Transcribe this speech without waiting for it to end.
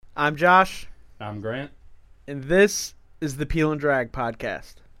I'm Josh. I'm Grant. And this is the Peel and Drag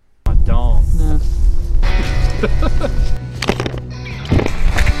podcast. My dong. No.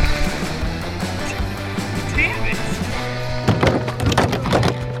 Damn it!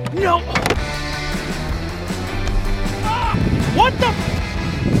 No! Ah! What the?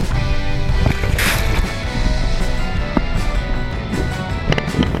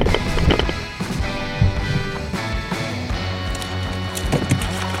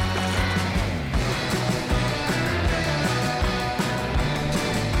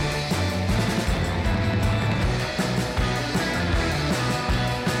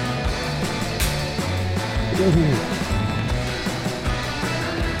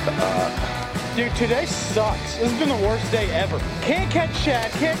 Dude, today sucks. This has been the worst day ever. Can't catch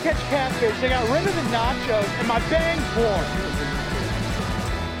shad, can't catch catfish. They got rid of the nachos, and my bang's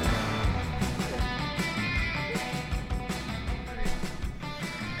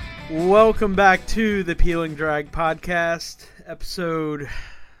warm. Welcome back to the Peel and Drag podcast, episode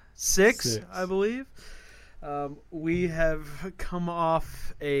 6, I believe. We have come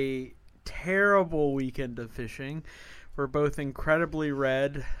off a terrible weekend of fishing. We're both incredibly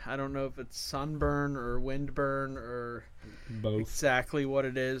red. I don't know if it's sunburn or windburn or both exactly what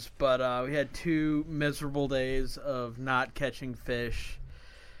it is, but we had 2 miserable days of not catching fish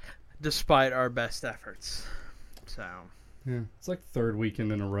despite our best efforts. So, yeah, it's like third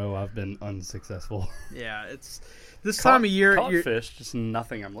weekend in a row I've been unsuccessful. Yeah, it's this time of year. Caught fish, just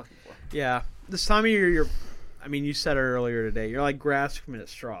nothing I'm looking for. Yeah, this time of year you said it earlier today. You're like grasping at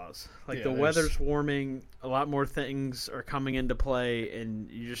straws. Like, yeah, the weather's warming. A lot more things are coming into play, and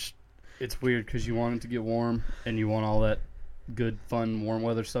you just... It's weird because you want it to get warm, and you want all that good, fun, warm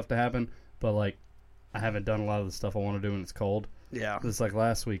weather stuff to happen. But, like, I haven't done a lot of the stuff I want to do when it's cold. Yeah. It's like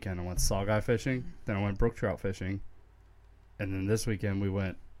last weekend I went saugeye fishing. Then I went brook trout fishing. And then this weekend we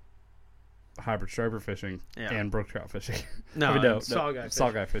went hybrid striper fishing and brook trout fishing. No,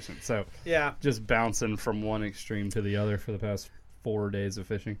 saugeye fishing. So, yeah, just bouncing from one extreme to the other for the past 4 days of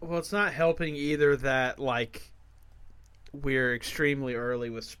fishing. Well, it's not helping either that, like, we're extremely early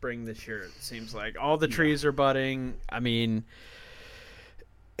with spring this year, it seems like. All the trees are budding. I mean,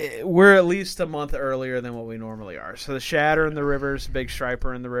 we're at least a month earlier than what we normally are. So the shad are in the rivers, big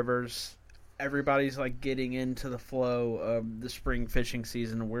striper in the rivers. Everybody's, like, getting into the flow of the spring fishing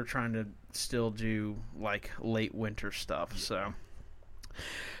season. We're trying to still do, like, late winter stuff, so...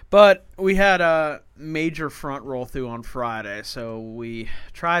 But we had a major front roll through on Friday, so we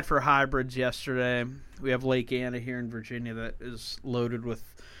tried for hybrids yesterday. We have Lake Anna here in Virginia that is loaded with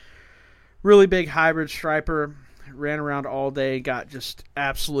really big hybrid striper. Ran around all day, got just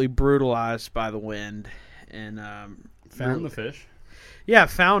absolutely brutalized by the wind. And found the fish? Yeah,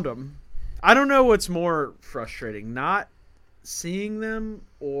 found them. I don't know what's more frustrating, not seeing them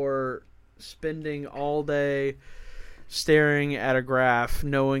or spending all day staring at a graph,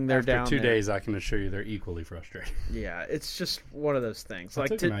 knowing they're down there. After 2 days, I can assure you they're equally frustrating. Yeah, it's just one of those things. I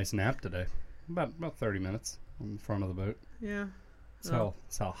took a nice nap today. About 30 minutes on the front of the boat. Yeah.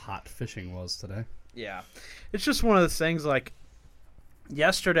 That's how hot fishing was today. Yeah. It's just one of those things, like,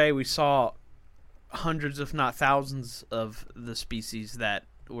 yesterday we saw hundreds, if not thousands, of the species that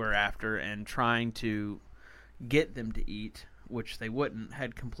we're after and trying to get them to eat, which they wouldn't,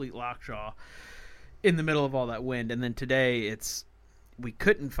 had complete lockjaw in the middle of all that wind. And then today we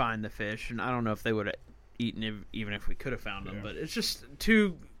couldn't find the fish, and I don't know if they would have eaten even if we could have found them. But it's just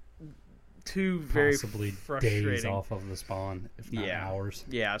two very possibly frustrating days off of the spawn, if not hours.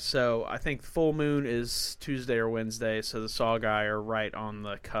 Yeah, so I think full moon is Tuesday or Wednesday, so the saugeye are right on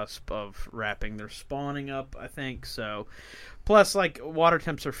the cusp of wrapping their spawning up, I think. So plus, like, water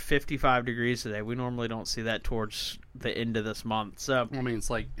temps are 55 degrees today. We normally don't see that towards the end of this month. So I mean, it's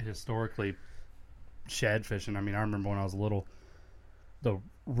like historically shad fishing. I mean, I remember when I was little, the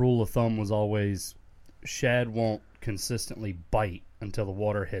rule of thumb was always shad won't consistently bite until the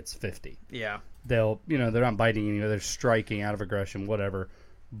water hits 50. Yeah. They're not biting anymore. They're striking out of aggression, whatever.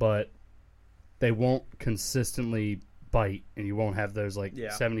 But they won't consistently bite, and you won't have those,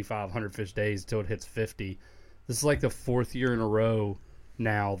 75, 100 fish days until it hits 50. This is like the 4th year in a row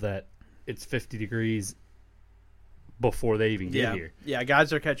now that it's 50 degrees before they even get here. Yeah,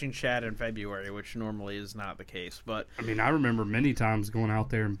 guys are catching shad in February, which normally is not the case. But I mean, I remember many times going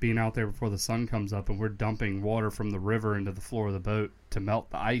out there and being out there before the sun comes up, and we're dumping water from the river into the floor of the boat to melt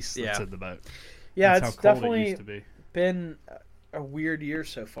the ice that's in the boat. Yeah, that's it's how cold definitely it used to be. Been a weird year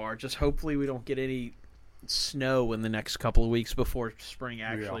so far. Just hopefully we don't get any snow in the next couple of weeks before spring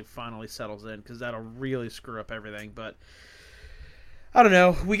actually finally settles in, because that'll really screw up everything. But I don't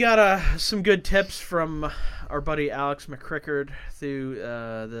know. We got some good tips from our buddy Alex McCrickard through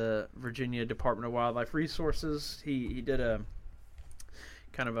the Virginia Department of Wildlife Resources. He did a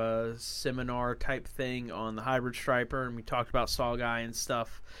kind of a seminar type thing on the hybrid striper, and we talked about saugeye and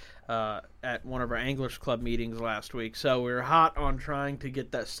stuff at one of our Anglers Club meetings last week. So we were hot on trying to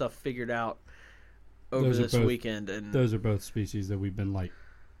get that stuff figured out over this weekend. And those are both species that we've been like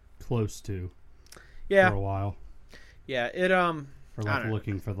close to for a while. Yeah, We're like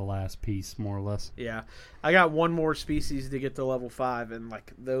looking for the last piece, more or less. Yeah, I got one more species to get to level 5, and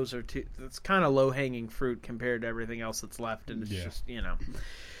like those are two. It's kind of low hanging fruit compared to everything else that's left, and it's just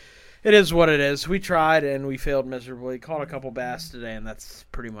it is what it is. We tried and we failed miserably. Caught a couple bass today, and that's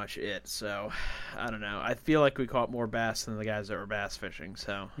pretty much it. So I don't know. I feel like we caught more bass than the guys that were bass fishing.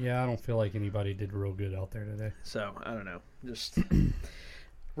 So yeah, I don't feel like anybody did real good out there today. So I don't know. Just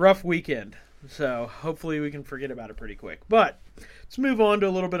rough weekend. So hopefully we can forget about it pretty quick. But let's move on to a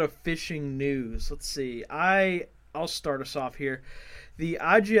little bit of fishing news. Let's see. I'll start us off here. The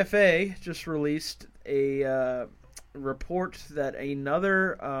IGFA just released a report that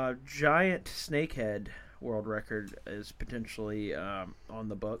another giant snakehead world record is potentially on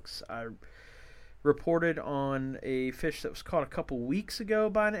the books. I reported on a fish that was caught a couple weeks ago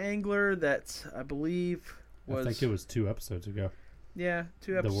by an angler that I believe was... I think it was 2 episodes ago. Yeah,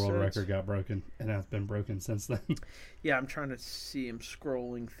 2 episodes. The world record got broken, and it's been broken since then. Yeah, I'm trying to see. I'm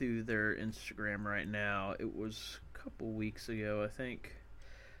scrolling through their Instagram right now. It was a couple weeks ago, I think.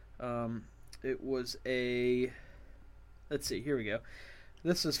 It was a... Let's see, here we go.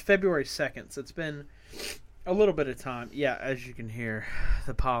 This is February 2nd, so it's been a little bit of time. Yeah, as you can hear,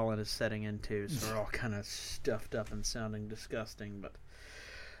 the pollen is setting in too, so we're all kind of stuffed up and sounding disgusting.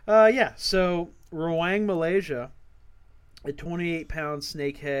 But yeah, so Rawang, Malaysia... A 28-pound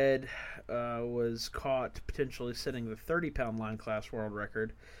snakehead was caught, potentially setting the 30-pound line class world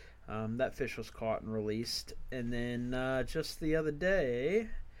record. That fish was caught and released. And then just the other day,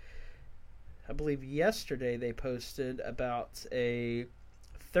 I believe yesterday, they posted about a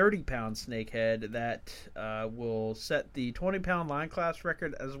 30-pound snakehead that will set the 20-pound line class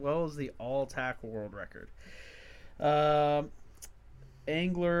record as well as the all-tackle world record.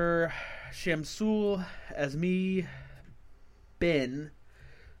 Angler Shamsul Azmi Ben,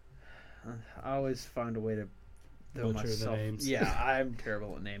 I always find a way to throw butcher myself. The names. Yeah, I'm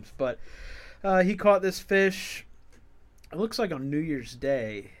terrible at names, but he caught this fish. It looks like on New Year's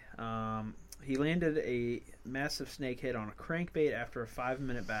Day. He landed a massive snakehead on a crankbait after a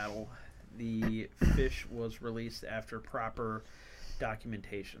 5-minute battle. The fish was released after proper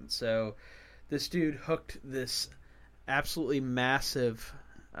documentation. So this dude hooked this absolutely massive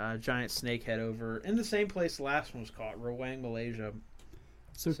giant snakehead over in the same place the last one was caught, Rawang, Malaysia.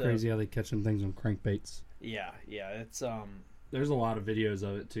 So crazy how they catch them things on crankbaits. Yeah, it's There's a lot of videos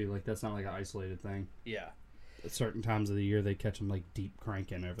of it too. Like that's not like an isolated thing. Yeah. At certain times of the year, they catch them like deep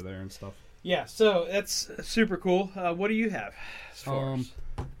cranking over there and stuff. Yeah, so that's super cool. What do you have? As far as...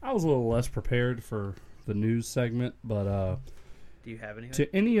 I was a little less prepared for the news segment, but do you have anything?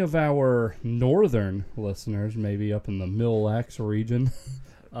 To any of our northern listeners, maybe up in the Mille Lacs region.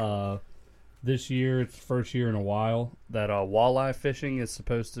 This year, it's the first year in a while that walleye fishing is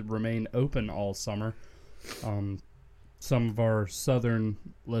supposed to remain open all summer. Some of our southern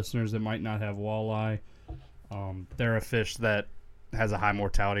listeners that might not have walleye, they're a fish that has a high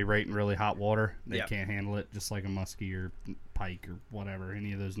mortality rate in really hot water. They can't handle it, just like a muskie or pike or whatever,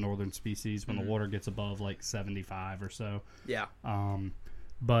 any of those northern species when the water gets above like 75 or so. Yeah.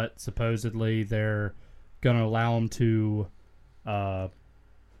 But supposedly they're going to allow them to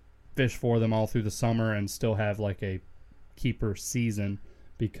fish for them all through the summer and still have like a keeper season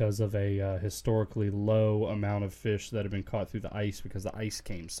because of a historically low amount of fish that have been caught through the ice because the ice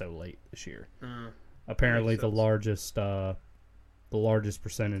came so late this year. Apparently the largest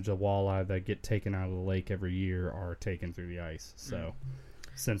percentage of walleye that get taken out of the lake every year are taken through the ice. So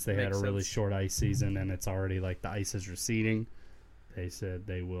since they had a really short ice season and it's already like the ice is receding, they said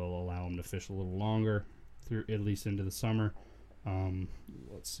they will allow them to fish a little longer through at least into the summer.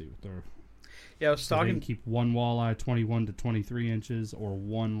 Let's see what they're... Yeah, I was talking... They can keep one walleye 21 to 23 inches or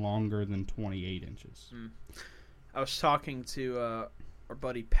one longer than 28 inches. I was talking to our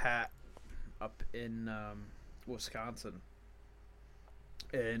buddy Pat up in Wisconsin.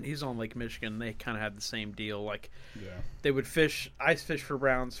 And he's on Lake Michigan. They kind of had the same deal. Like, they would ice fish for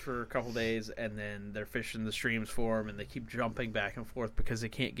browns for a couple days, and then they're fishing the streams for them, and they keep jumping back and forth because they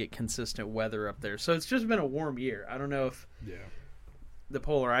can't get consistent weather up there. So it's just been a warm year. I don't know if the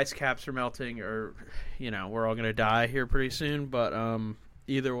polar ice caps are melting or, we're all going to die here pretty soon. But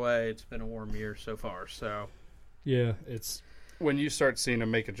either way, it's been a warm year so far. So yeah, it's when you start seeing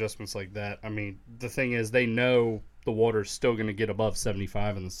them make adjustments like that, I mean, the thing is they know the water's still going to get above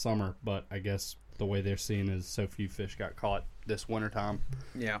 75 in the summer, but I guess the way they're seeing is so few fish got caught this wintertime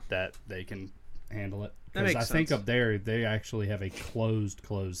that they can handle it. Because I think up there they actually have a closed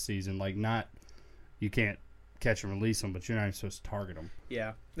season. Like, not, you can't catch and release them, but you're not even supposed to target them.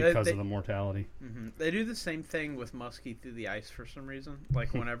 Yeah. Because of the mortality. Mm-hmm. They do the same thing with muskie through the ice for some reason.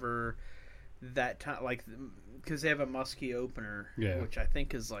 Like, whenever that time, like, because they have a muskie opener, which I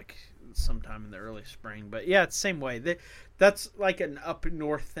think is like sometime in the early spring. But yeah, it's the same way. That's like an up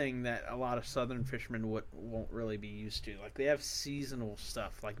north thing that a lot of southern fishermen won't really be used to. Like, they have seasonal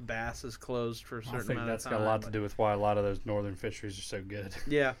stuff. Like, bass is closed for a certain amount of time. I think that's got a lot to do with why a lot of those northern fisheries are so good.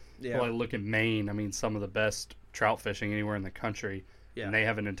 Yeah. Well, I look at Maine. I mean, some of the best trout fishing anywhere in the country. Yeah. And they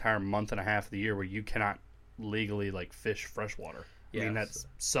have an entire month and a half of the year where you cannot legally, like, fish freshwater. I mean, that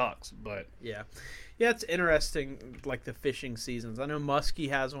sucks, but... Yeah, it's interesting, like, the fishing seasons. I know muskie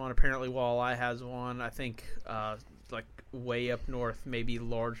has one. Apparently walleye has one. I think, like, way up north, maybe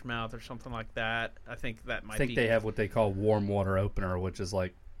largemouth or something like that. I think that might be... I think they have what they call warm water opener, which is,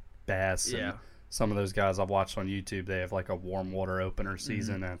 like, bass. Yeah. And some of those guys I've watched on YouTube, they have, like, a warm water opener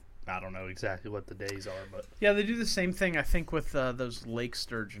season, and I don't know exactly what the days are, but... Yeah, they do the same thing, I think, with those lake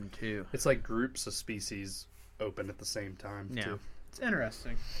sturgeon, too. It's like groups of species open at the same time, too. It's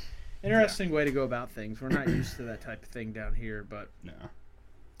interesting. Interesting way to go about things. We're not used to that type of thing down here, but no,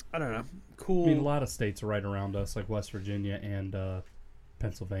 I don't know. Cool. I mean, a lot of states are right around us, like West Virginia and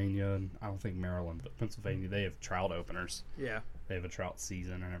Pennsylvania, and I don't think Maryland, but Pennsylvania, they have trout openers. Yeah. They have a trout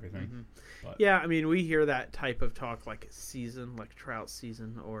season and everything. Mm-hmm. Yeah, I mean, we hear that type of talk, like season, like trout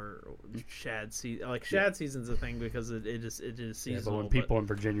season or shad season. Like, shad season's a thing because it is seasonal. Yeah, but when people in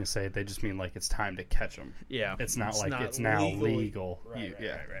Virginia say it, they just mean like it's time to catch them. Yeah. It's not like it's now legal. Right.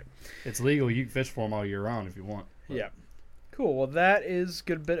 It's legal. You can fish for them all year round if you want. But. Yeah. Cool. Well, that is a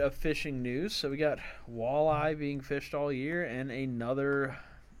good bit of fishing news. So we got walleye being fished all year and another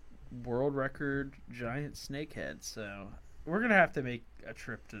world record giant snakehead. So we're going to have to make a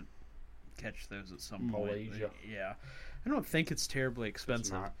trip to catch those at some point. Malaysia. Yeah. I don't think it's terribly expensive.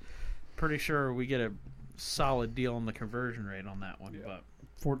 It's not. Pretty sure we get a solid deal on the conversion rate on that one. But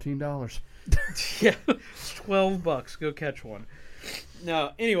 $14. Yeah. $12. Go catch one.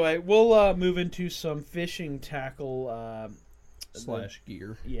 No, anyway, we'll move into some fishing tackle /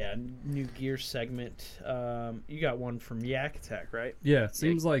 gear. Yeah, new gear segment. You got one from Yak Attack, right? Yeah, it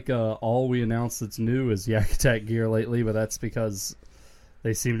seems like all we announced that's new is Yak Attack gear lately, but that's because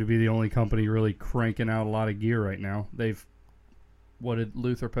they seem to be the only company really cranking out a lot of gear right now. What did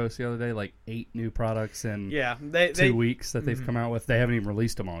Luther post the other day? Like 8 new products in 2 weeks that they've come out with. They haven't even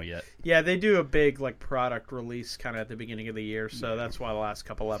released them all yet. Yeah, they do a big like product release kind of at the beginning of the year, so that's why the last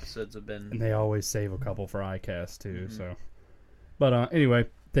couple episodes have been. And they always save a couple for iCast too. So, but anyway,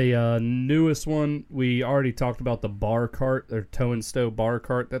 the newest one we already talked about, the bar cart, their tow and stow bar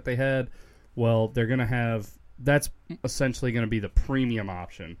cart that they had. Well, they're gonna have that's essentially going to be the premium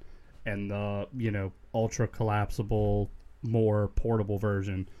option, and the ultra collapsible, more portable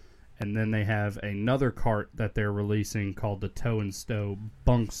version. And then they have another cart that they're releasing called the Tow and Stow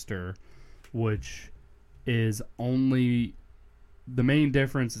Bunkster, which is only the main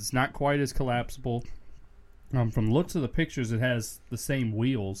difference. It's not quite as collapsible. From the looks of the pictures, it has the same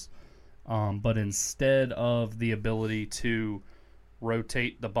wheels, but instead of the ability to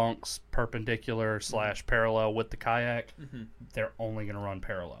rotate the bunks perpendicular / parallel with the kayak, they're only going to run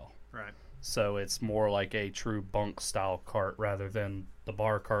parallel. Right. So it's more like a true bunk style cart rather than the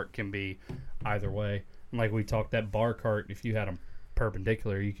bar cart can be either way. And like we talked, that bar cart, if you had them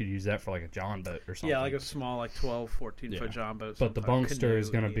perpendicular, you could use that for like a john boat or something. Yeah, like a small, like 12, 14-foot john boat. But the bunkster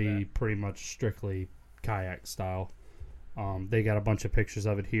is going to be pretty much strictly kayak style. They got a bunch of pictures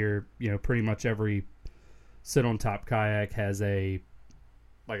of it here. Pretty much every sit-on-top kayak has a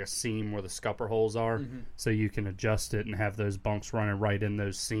seam where the scupper holes are, so you can adjust it and have those bunks running right in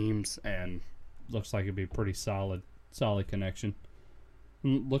those seams, and looks like it'd be a pretty solid connection.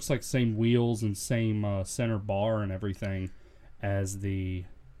 Looks like same wheels and same center bar and everything as the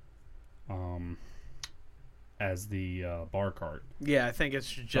bar cart. Yeah, I think it's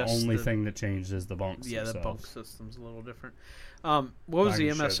just the only thing that changed is the bunks. Yeah, themselves. The bunk system's a little different. What was the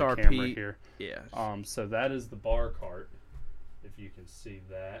MSRP here? Yeah. So that is the bar cart. If you can see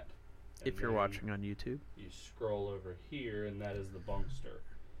that. If you're watching on YouTube. You scroll over here, and that is the bunkster.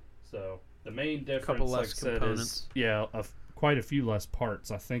 So the main difference, couple less components. Is, quite a few less parts.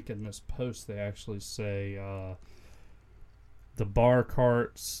 I think in this post they actually say the bar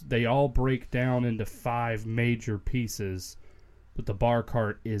carts, they all break down into 5 major pieces. but the bar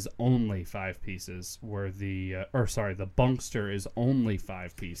cart is only 5 pieces, where the bunkster is only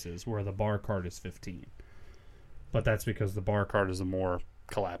 5 pieces, where the bar cart is 15. But that's because the bar cart is a more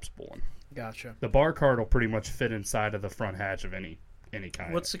collapsible one. Gotcha. The bar cart will pretty much fit inside of the front hatch of any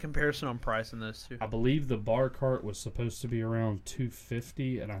kind. What's the comparison on price in those two? I believe the bar cart was supposed to be around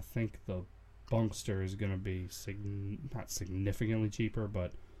 $250, and I think the bunkster is going to be not significantly cheaper,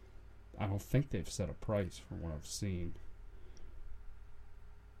 but I don't think they've set a price from what I've seen.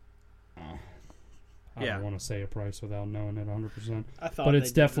 I don't want to say a price without knowing it 100%. But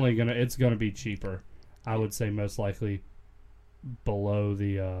it's definitely gonna be cheaper. I would say most likely below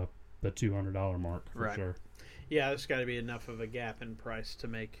the $200 mark for sure. Yeah, there's got to be enough of a gap in price to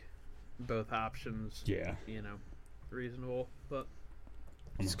make both options, reasonable. But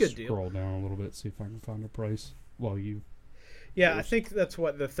it's a good deal. Scroll down a little bit, see if I can find a price. Well, Yeah, I think that's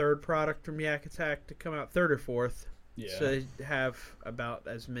what the third product from Yak Attack to come out, third or fourth. Yeah. So they have about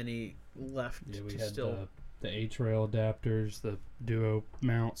as many left we to had still. The A-Trail adapters, the Duo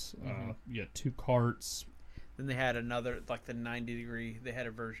mounts. You got 2 carts. Then they had another, like the 90 degree. They had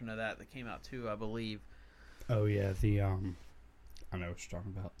a version of that came out too, I believe. Oh yeah, I know what you're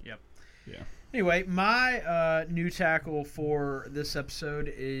talking about. Yep. Yeah. Anyway, my new tackle for this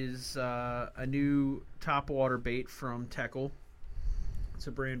episode is a new topwater bait from Teckle. It's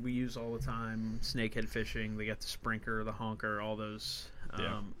a brand we use all the time. Snakehead fishing. They got the Sprinker, the Honker, all those.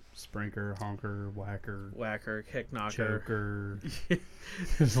 Sprinker, Honker, Whacker, Kick Knocker. Choker.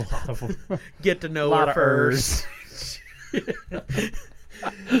 There's a lot of them. Get to know her first.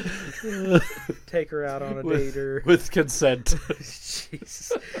 Take her out on a dater. With consent.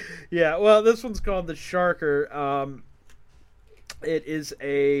 Jesus. Yeah, well, this one's called the Sharker. It is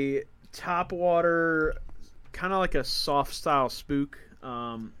a topwater, kind of like a soft style spook.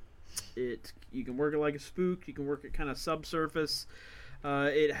 You can work it like a spook. You can work it kind of subsurface.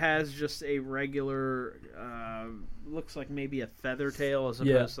 It has just a regular, looks like maybe a feather tail as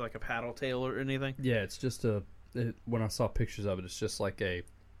opposed to like a paddle tail or anything. Yeah, it's just when I saw pictures of it, it's just like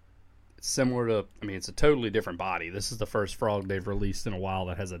similar to, it's a totally different body. This is the first frog they've released in a while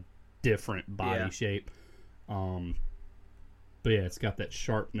that has a different body shape. But yeah, it's got that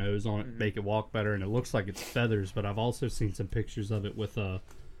sharp nose on it, make it walk better, and it looks like it's feathers, but I've also seen some pictures of it with a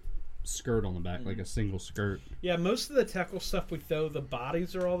skirt on the back, like a single skirt. Yeah, most of the Teckle stuff we throw, the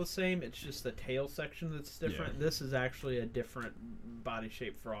bodies are all the same. It's just the tail section that's different. Yeah. This is actually a different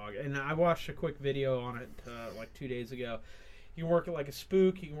body-shaped frog. And I watched a quick video on it like 2 days ago. You can work it like a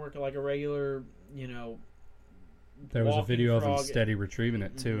spook. You can work it like a regular, There was a video of him steady retrieving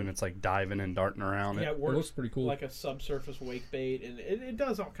it, too, and it's like diving and darting around. Yeah, it looks pretty cool. Like a subsurface wake bait, and it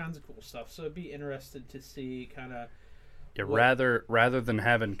does all kinds of cool stuff. So I'd be interested to see kind of... Yeah, rather than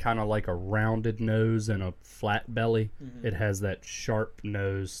having kind of like a rounded nose and a flat belly, it has that sharp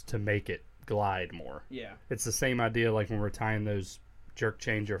nose to make it glide more. Yeah. It's the same idea like when we're tying those jerk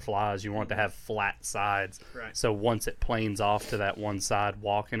changer flies. You want to have flat sides. Right. So once it planes off to that one side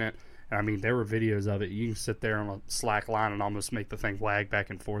walking it, and there were videos of it. You can sit there on a slack line and almost make the thing wag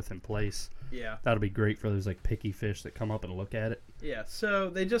back and forth in place. Yeah. That'll be great for those like picky fish that come up and look at it. Yeah, so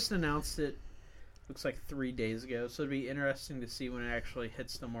they just announced it. Looks like 3 days ago, so it'd be interesting to see when it actually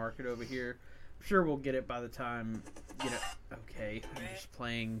hits the market over here. I'm sure we'll get it by the time, okay, I'm just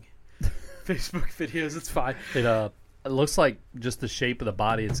playing Facebook videos, it's fine. It looks like just the shape of the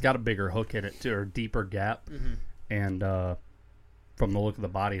body, it's got a bigger hook in it too, or a deeper gap, and from the look of the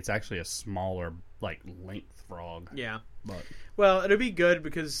body, it's actually a smaller, like, length frog. Yeah. But well, it'll be good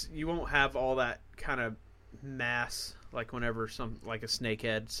because you won't have all that kind of mass. Like whenever like a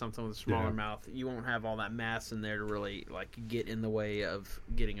snakehead, something with a smaller mouth, you won't have all that mass in there to really like get in the way of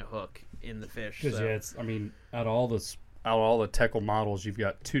getting a hook in the fish. Because it's out of all the Teckle models, you've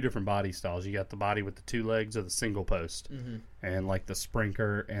got 2 different body styles. You got the body with the 2 legs or the single post, and like the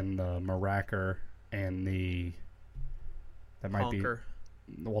Sprinker and the Maracker and the Honker.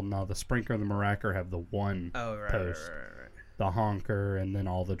 The Sprinker and the Maracker have the 1 post. Right. The Honker, and then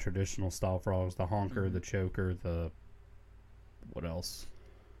all the traditional style frogs. The Honker, the Choker, what else?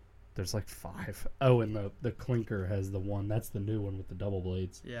 There's like 5. Oh, and the Clinker has the one. That's the new one with the double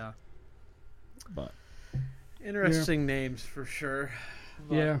blades. Yeah. But interesting names for sure.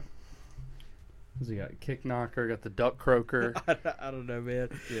 But, yeah. What's he got? Kick Knocker. Got the Duck Croaker. I don't know, man.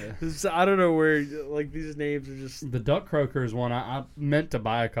 Yeah. I don't know where like these names are just. The Duck Croaker is one I meant to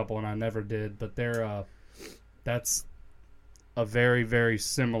buy a couple and I never did, but that's a very, very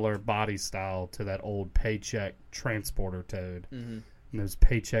similar body style to that old Paycheck transporter toad. And those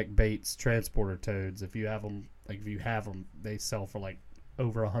Paycheck baits transporter toads, if you have them, they sell for like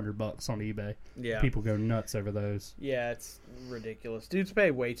over $100 on eBay. Yeah. People go nuts over those. Yeah, it's ridiculous. Dudes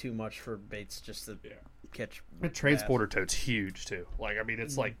pay way too much for baits just to catch. The transporter tote's huge too. Like, I mean,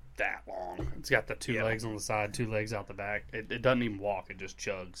 it's like that long. It's got the two legs on the side, 2 legs out the back. It doesn't even walk. It just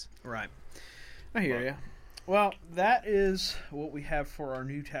chugs. Right. I hear you. Well, that is what we have for our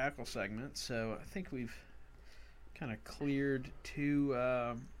new tackle segment. So I think we've kind of cleared two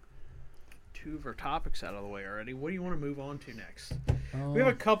of our topics out of the way already. What do you want to move on to next? We have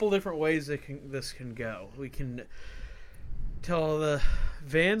a couple different ways this can go. We can tell the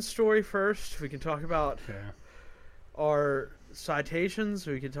van story first. We can talk about our citations.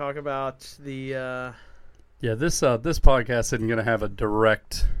 We can talk about the this podcast isn't going to have a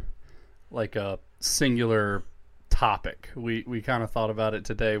direct, like a singular topic. We kind of thought about it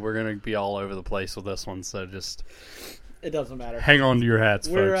today. We're going to be all over the place with this one, so just it doesn't matter. Hang on to your hats,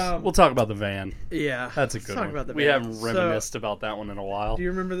 folks. We'll talk about the van. Yeah, that's a good one. About the we van. haven't reminisced about that one in a while. Do you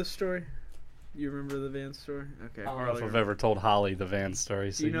remember the story? You remember the van story? Okay. I don't know if I've ever told Holly the van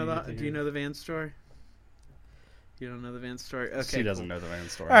story. So do you know the van story? You don't know the van story? Okay. She doesn't know the van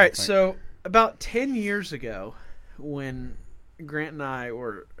story. All right. So about 10 years ago, when Grant and I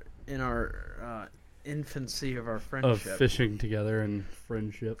were in our infancy of our friendship, of fishing together and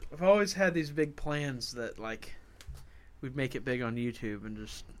friendship, I've always had these big plans that like we'd make it big on YouTube and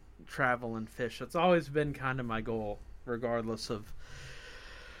just travel and fish. That's always been kind of my goal, regardless of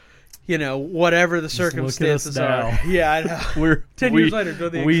whatever the circumstances are. Yeah, I know. We're 10 years later,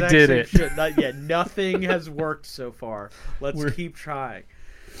 doing the exact did same it. shit. Not yet. Nothing has worked so far. Let's keep trying.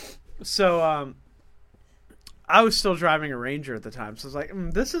 So, I was still driving a Ranger at the time, so I was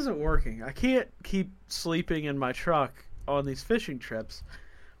like, this isn't working. I can't keep sleeping in my truck on these fishing trips.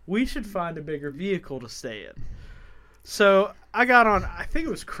 We should find a bigger vehicle to stay in. So I got on, I think it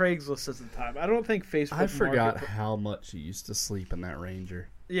was Craigslist at the time. I don't think Facebook. I forgot how much you used to sleep in that Ranger.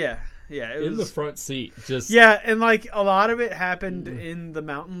 Yeah. It in the front seat. And like a lot of it happened in the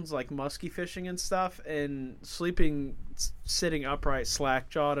mountains, like musky fishing and stuff, and sitting upright,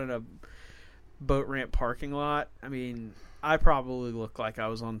 slack-jawed in a boat ramp parking lot. I mean, I probably looked like I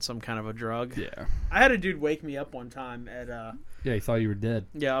was on some kind of a drug. Yeah. I had a dude wake me up one time at he thought you were dead.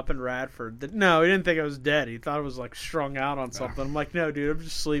 Yeah, up in Radford. No, he didn't think I was dead. He thought I was like strung out on something. I'm like, no, dude, I'm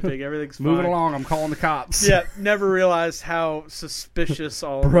just sleeping. Everything's fine. Moving along, I'm calling the cops. Yeah, never realized how suspicious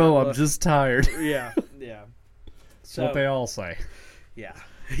all Bro, of that I'm just tired. Yeah. So, what they all say. Yeah,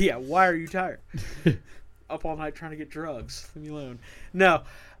 why are you tired? Up all night trying to get drugs. Leave me alone. No.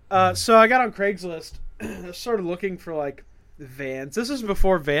 So I got on Craigslist. I started looking for like vans. This is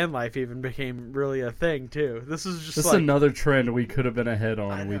before van life even became really a thing too. This is another trend we could have been ahead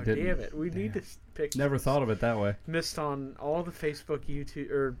on and we didn't. Damn it. We need to pick. Never thought of it that way. Missed on all the Facebook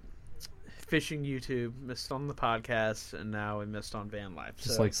YouTube or fishing YouTube, missed on the podcast, and now we missed on van life.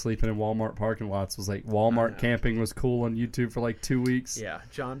 Just like sleeping in Walmart parking lots was like Walmart camping was cool on YouTube for like 2 weeks. Yeah,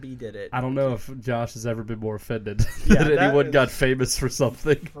 John B did it. I don't know if Josh has ever been more offended that anyone got famous for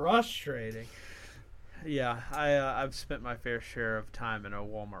something. Frustrating. Yeah, I've spent my fair share of time in a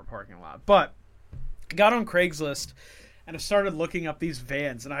Walmart parking lot. But I got on Craigslist and I started looking up these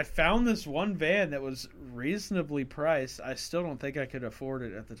vans, and I found this one van that was reasonably priced. I still don't think I could afford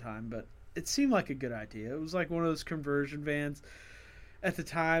it at the time, but it seemed like a good idea. It was like one of those conversion vans. At the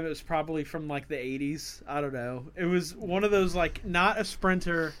time, it was probably from like the 80s. I don't know. It was one of those like not a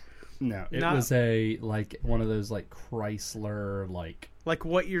Sprinter. No, it was a like one of those like Chrysler like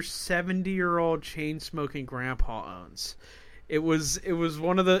what your 70-year-old chain-smoking grandpa owns. It was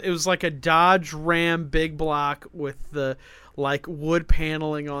one of the. It was like a Dodge Ram big block with the like wood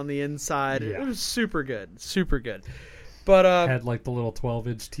paneling on the inside. Yeah. It was super good. But had like the little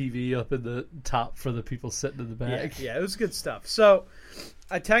 12-inch TV up in the top for the people sitting in the back. Yeah, it was good stuff. So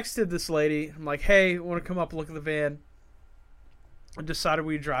I texted this lady. I'm like, hey, want to come up and look at the van? I decided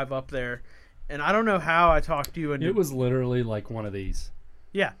we'd drive up there. And I don't know how I talked to you. It was literally like one of these.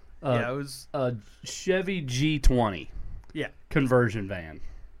 Yeah. It was a Chevy G20. Yeah. Conversion van.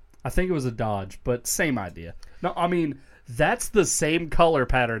 I think it was a Dodge, but same idea. No, I mean, that's the same color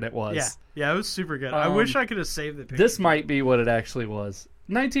pattern it was. Yeah, it was super good. I wish I could have saved the picture. This might be what it actually was.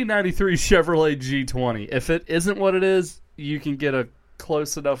 1993 Chevrolet G20. If it isn't what it is, you can get a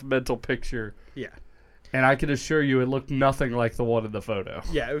close enough mental picture. Yeah. And I can assure you it looked nothing like the one in the photo.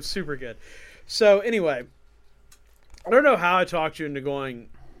 Yeah, it was super good. So, anyway, I don't know how I talked you into going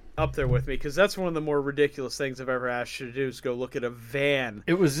up there with me, because that's one of the more ridiculous things I've ever asked you to do is go look at a van.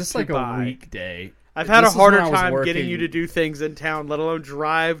 It was just like a weekday. I've had a harder time getting you to do things in town, let alone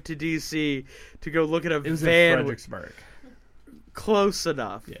drive to D.C. to go look at a van. In Fredericksburg. close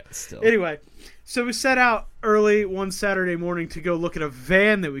enough. Yeah, still. Anyway, so we set out early one Saturday morning to go look at a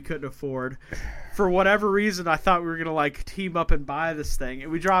van that we couldn't afford. For whatever reason, I thought we were gonna like team up and buy this thing,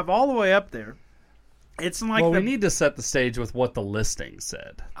 and we drive all the way up there. It's like we need to set the stage with what the listing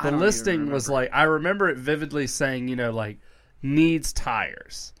said. The listing was like, I remember it vividly saying, you know, like needs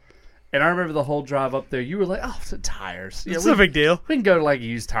tires. And I remember the whole drive up there, you were like, oh, it's tires. It's no big deal. We can go to like a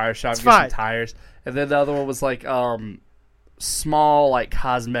used tire shop and get some tires. And then the other one was like small like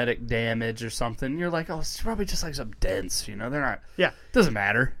cosmetic damage or something. And you're like, oh, it's probably just like some dents, you know? They're not. Yeah. Doesn't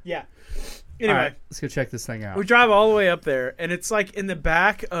matter. Yeah. Anyway. All right, let's go check this thing out. We drive all the way up there, and it's like in the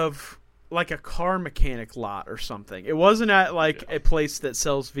back of like a car mechanic lot or something. It wasn't at like a place that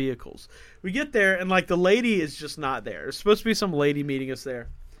sells vehicles. We get there, and like the lady is just not there. There's supposed to be some lady meeting us there.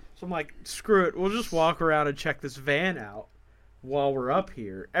 So I'm like, screw it. We'll just walk around and check this van out while we're up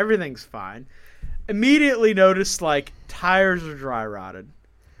here. Everything's fine. Immediately noticed, like, tires are dry rotted.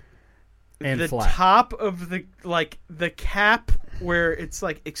 And the flat. top of the, like, the cap where it's,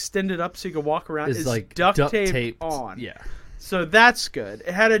 like, extended up so you can walk around is like duct taped taped on. Yeah. So that's good.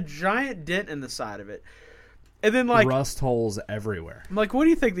 It had a giant dent in the side of it. And then, like... rust holes everywhere. I'm like, what do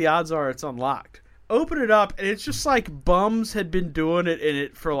you think the odds are it's unlocked? Open it up, and it's just like bums had been doing it in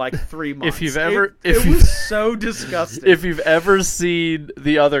it for like 3 months. If you've ever, it was so disgusting. If you've ever seen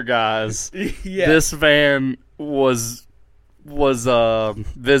The Other Guys, this van was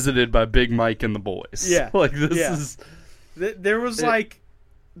visited by Big Mike and the boys. Yeah, like this is. There was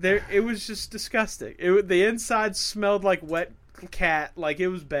it was just disgusting. The inside smelled like wet cat. Like it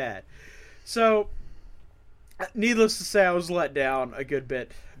was bad. So, needless to say, I was let down a good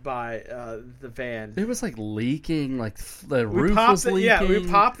bit by the van. It was like leaking, like the roof was leaking. Yeah, we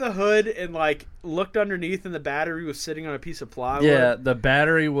popped the hood and like looked underneath, and the battery was sitting on a piece of plywood. Yeah, the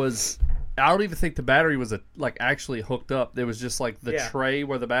battery was. I don't even think the battery was actually hooked up. It was just like the tray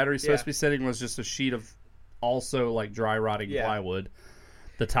where the battery's supposed to be sitting was just a sheet of also like dry rotting plywood.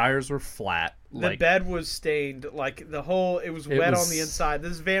 The tires were flat. The bed was stained. Like it was wet on the inside.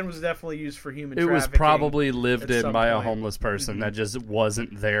 This van was definitely used for human trafficking. It was probably lived in by a homeless person that just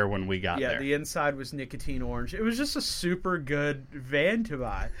wasn't there when we got there. Yeah, the inside was nicotine orange. It was just a super good van to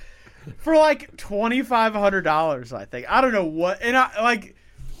buy for like $2,500. I think. I don't know what. And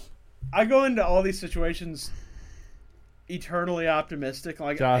I go into all these situations eternally optimistic.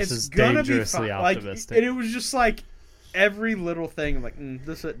 Like Josh it's is gonna dangerously be fine. optimistic, and it was just like. Every little thing, I'm like,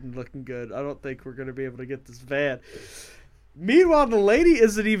 this isn't looking good. I don't think we're going to be able to get this van. Meanwhile, the lady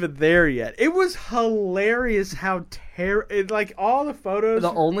isn't even there yet. It was hilarious how like all the photos.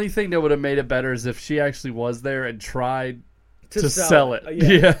 The only thing that would have made it better is if she actually was there and tried to sell it.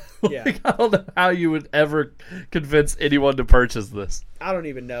 Yeah. I don't know how you would ever convince anyone to purchase this. I don't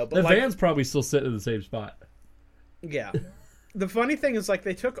even know. But the van's probably still sitting in the same spot. Yeah. The funny thing is, like,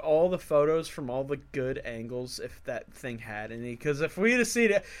 they took all the photos from all the good angles, if that thing had any. Because if we had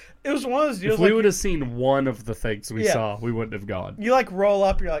seen it, it was one of those deals. If we would have seen one of the things we saw, we wouldn't have gone. You like roll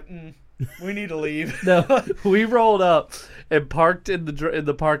up, you're like, we need to leave. No, we rolled up and parked in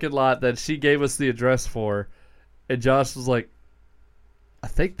the parking lot that she gave us the address for, and Josh was like, "I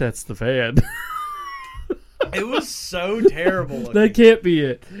think that's the van." It was so terrible looking. That can't be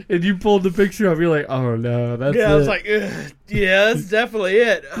it. And you pulled the picture up. You're like, oh no, that's it. I was like, yeah, that's definitely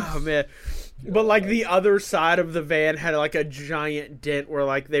it. Oh man. But like the other side of the van had like a giant dent where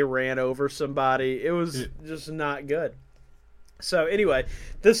like they ran over somebody. It was just not good. So anyway,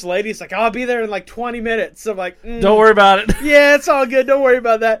 this lady's like, I'll be there in like 20 minutes. So I'm like, don't worry about it. Yeah, it's all good. Don't worry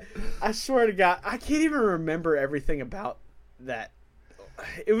about that. I swear to God, I can't even remember everything about that.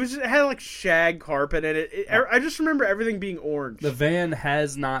 It had like shag carpet in it. I just remember everything being orange. The van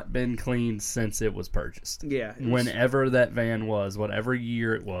has not been cleaned since it was purchased. Yeah. Whenever that van was, whatever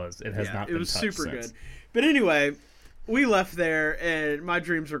year it was, it has not been touched since. It was super good. But anyway, we left there and my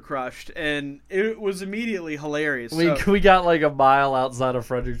dreams were crushed, and it was immediately hilarious. We got like a mile outside of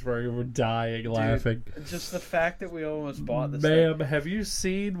Fredericksburg and we're dying laughing. Just the fact that we almost bought this thing. Have you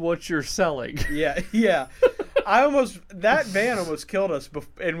seen what you're selling? Yeah. That van almost killed us,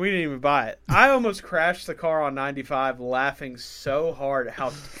 and we didn't even buy it. I almost crashed the car on 95 laughing so hard at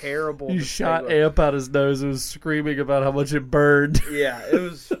how terrible you shot amp out his nose and was screaming about how much it burned. Yeah, it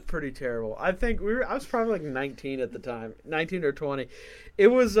was pretty terrible. I think I was probably like 19 at the time, 19 or 20. It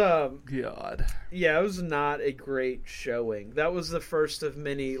was God. Yeah, it was not a great showing. That was the first of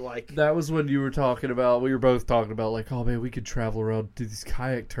many That was when we were both talking about like, oh man, we could travel around to these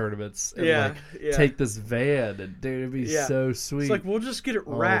kayak tournaments and take this van and dude, it'd be so sweet. It's like we'll just get it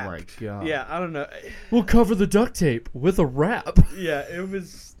wrapped. Oh my God. Yeah, I don't know. We'll cover the duct tape with a wrap. Yeah, it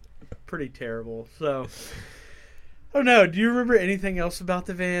was pretty terrible. So Oh no! Do you remember anything else about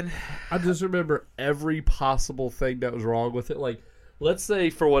the van? I just remember every possible thing that was wrong with it. Like, let's say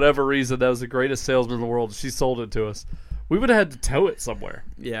for whatever reason that was the greatest salesman in the world, she sold it to us. We would have had to tow it somewhere.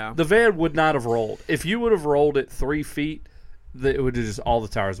 Yeah. The van would not have rolled. If you would have rolled it 3 feet, it would have just all the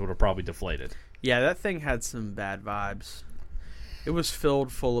tires would have probably deflated. Yeah, that thing had some bad vibes. It was filled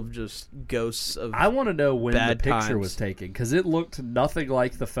full of just ghosts of. I want to know when the picture times. was taken because it looked nothing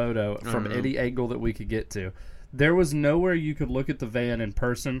like the photo from any angle that we could get to. There was nowhere you could look at the van in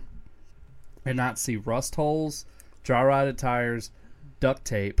person and not see rust holes, dry rotted tires, duct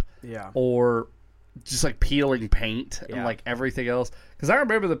tape, or just like peeling paint and like everything else. Because I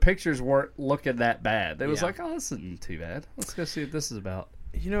remember the pictures weren't looking that bad. It was like, oh, this isn't too bad. Let's go see what this is about.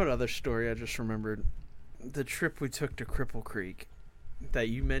 You know what other story I just remembered? The trip we took to Cripple Creek that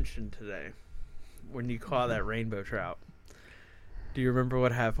you mentioned today when you caught that rainbow trout. Do you remember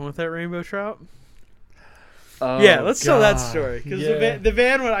what happened with that rainbow trout? Oh, yeah, let's tell that story. Because yeah. the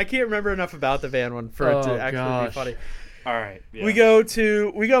van one, I can't remember enough about the van one for it to actually be funny. All right. Yeah. We go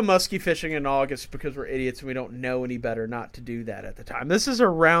muskie fishing in August because we're idiots and we don't know any better not to do that at the time. This is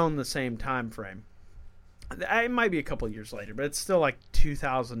around the same time frame. It might be a couple years later, but it's still like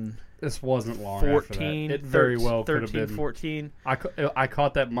 2000. This wasn't long 14, after that. It very well 13, could have been. 14. I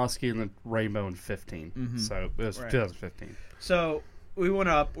caught that muskie in the rainbow in 15, so it was 2015. So we went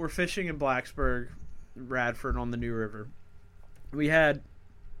up. We're fishing in Blacksburg, Radford on the New River. We had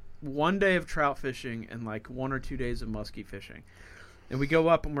 1 day of trout fishing and like 1 or 2 days of muskie fishing. And we go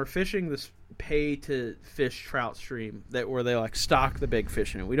up and we're fishing this pay to fish trout stream where they like stock the big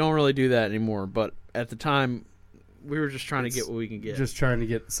fish in it. We don't really do that anymore, but at the time we were just trying to get what we can get. Just trying to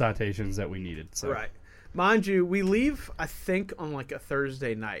get the citations that we needed. So. Right. Mind you, we leave, I think, on like a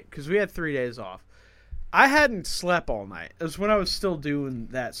Thursday night because we had 3 days off. I hadn't slept all night. It was when I was still doing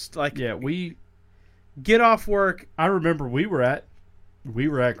that. We get off work. I remember we were at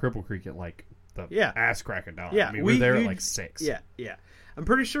Cripple Creek at like the ass cracking down. Yeah, I mean, we were there at like 6. Yeah. I'm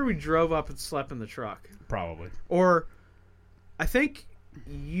pretty sure we drove up and slept in the truck. Probably. Or I think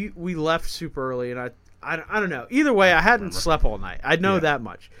we left super early, and I don't know. Either way, I hadn't slept all night. I know that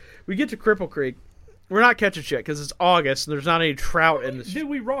much. We get to Cripple Creek. We're not catching shit because it's August and there's not any trout in the. Dude,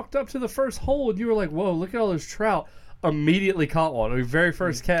 we rocked up to the first hole and you were like, "Whoa, look at all those trout!" Immediately caught one. Our very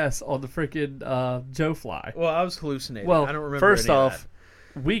first cast on the freaking Joe fly. Well, I was hallucinating. Well, I don't remember. First off,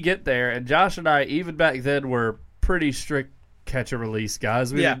 we get there and Josh and I, even back then, were pretty strict catch and release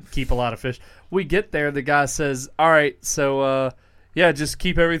guys. We didn't keep a lot of fish. We get there, the guy says, "All right, so just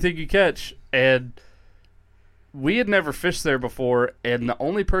keep everything you catch." And we had never fished there before, and the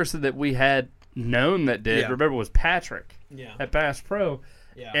only person that we had known that did, remember, was Patrick at Bass Pro.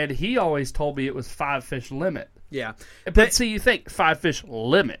 Yeah. And he always told me it was 5 fish limit. Yeah. But see, you think 5 fish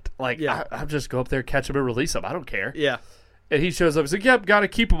limit. Like, I'll just go up there, catch them, and release them. I don't care. Yeah. And he shows up. He's like, "Yep, got to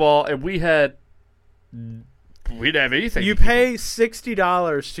keep them all." And we didn't have anything. You pay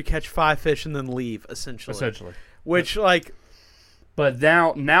 $60 to catch 5 fish and then leave, essentially. Which, like... But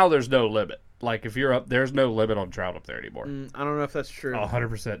now there's no limit. Like, if you're up, there's no limit on trout up there anymore. I don't know if that's true.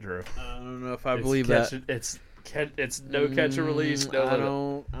 100% true. I don't know if I believe that. It's no catch and release, no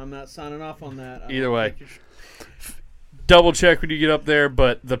limit. I'm not signing off on that. Either way. Double check when you get up there,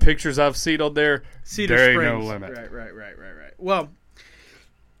 but the pictures I've seen on there, there ain't no limit. Right. Well,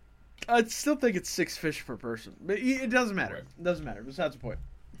 I still think it's 6 fish per person. But it doesn't matter. It doesn't matter. Besides the point.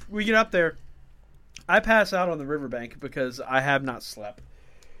 We get up there. I pass out on the riverbank because I have not slept.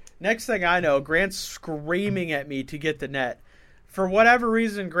 Next thing I know, Grant's screaming at me to get the net. For whatever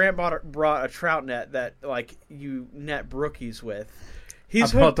reason, Grant brought a trout net that like you net brookies with. I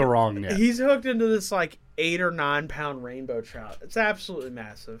brought the wrong net. He's hooked into this like 8 or 9 pound rainbow trout. It's absolutely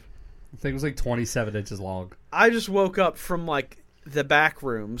massive. I think it was like 27 inches long. I just woke up from like the back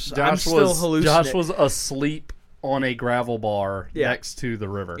rooms. I'm still hallucinating. Josh was asleep on a gravel bar next to the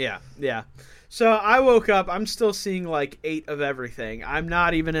river. Yeah. So I woke up. I'm still seeing like 8 of everything. I'm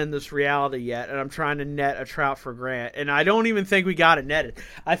not even in this reality yet, and I'm trying to net a trout for Grant. And I don't even think we got it netted.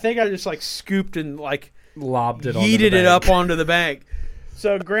 I think I just like scooped and like lobbed it, yeeted it up onto the bank.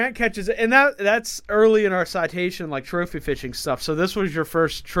 So Grant catches it, and that's early in our citation, like trophy fishing stuff. So this was your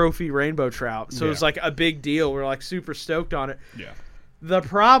first trophy rainbow trout. So it was like a big deal. We're like super stoked on it. Yeah. The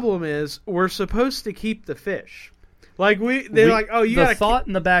problem is we're supposed to keep the fish. Like they're like, "Oh, you got." The thought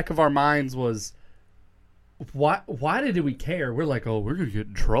in the back of our minds was, why did we care? We're like, "Oh, we're gonna get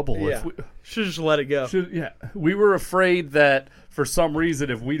in trouble if we should just let it go." We were afraid that for some reason,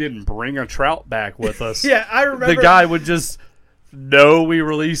 if we didn't bring a trout back with us, I remember the guy would just know we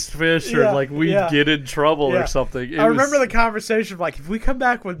released fish or like we'd yeah. get in trouble Yeah. or something. I remember the conversation of like, if we come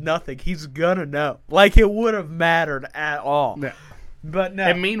back with nothing, he's gonna know. Like, it would have mattered at all. Yeah. But no.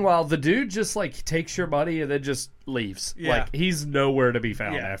 And meanwhile, the dude just like takes your money and then just leaves. Yeah. Like, he's nowhere to be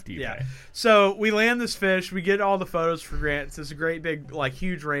found after you pay. So we land this fish. We get all the photos for Grant. It's this great big, like,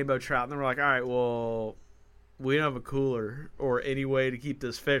 huge rainbow trout. And then we're like, all right, well, we don't have a cooler or any way to keep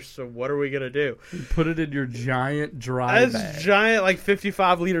this fish. So what are we gonna do? Put it in your giant dry bag. This giant, like,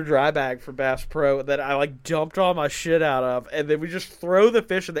 55-liter dry bag for Bass Pro that I like dumped all my shit out of, and then we just throw the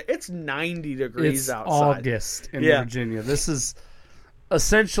fish in there. It's 90 degrees outside. August in Virginia. This is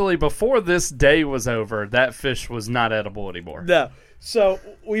essentially before this day was over. That fish was not edible anymore. No. So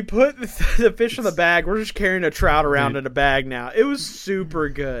we put the fish in the bag. We're just carrying a trout around in a bag now. It was super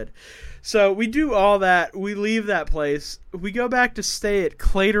good. So we do all that. We leave that place. We go back to stay at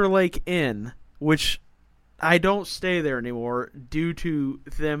Clater Lake Inn, which I don't stay there anymore due to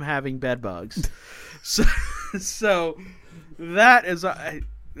them having bed bugs. So that is... I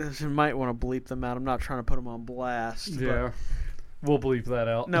might want to bleep them out. I'm not trying to put them on blast. Yeah. We'll bleep that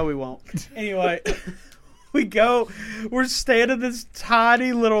out. No, we won't. Anyway, we're staying in this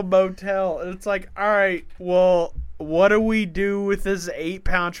tiny little motel, and it's like, all right, well, what do we do with this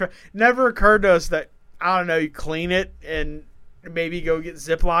 8-pound trout? Never occurred to us that, I don't know, you clean it and maybe go get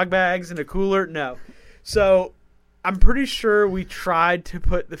Ziploc bags and a cooler. No. So I'm pretty sure we tried to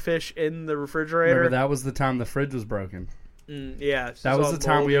put the fish in the refrigerator. Remember, that was the time the fridge was broken. Yeah, that was the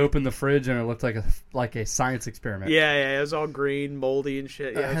time we opened the fridge and it looked like a science experiment. Yeah, it was all green, moldy and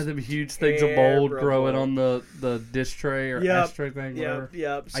shit. Yeah, it had them huge things of mold growing on the dish tray or ashtray thing.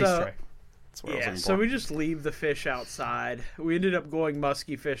 Yep. Ice tray. So we just leave the fish outside. We ended up going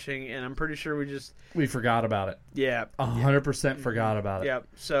muskie fishing, and I'm pretty sure we forgot about it. Yeah, 100% forgot about it. Yep.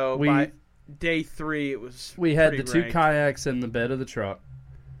 So by day 3, it was we had the 2 kayaks in the bed of the truck,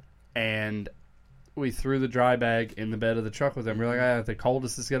 and we threw the dry bag in the bed of the truck with them. We're like, the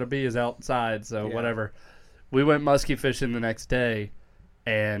coldest it's going to be is outside, so whatever. We went muskie fishing the next day,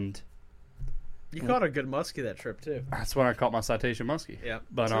 and... You caught a good muskie that trip, too. That's when I caught my citation muskie. Yeah.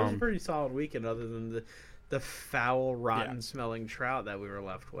 But, so it was a pretty solid weekend other than the foul, rotten-smelling trout that we were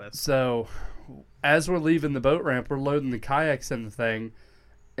left with. So, as we're leaving the boat ramp, we're loading the kayaks in the thing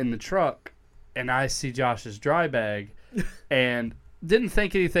in the truck, and I see Josh's dry bag, and... Didn't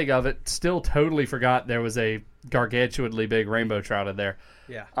think anything of it. Still totally forgot there was a gargantuanly big rainbow trout in there.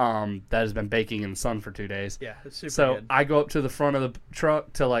 Yeah. That has been baking in the sun for 2 days. Yeah, it's super good. I go up to the front of the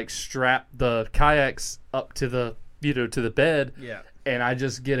truck to like strap the kayaks up to the to the bed. Yeah. And I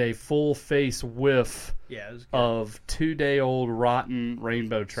just get a full face whiff of 2-day-old rotten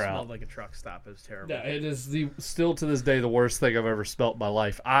rainbow trout. It smelled like a truck stop. It was terrible. Yeah, it is still to this day the worst thing I've ever smelt in my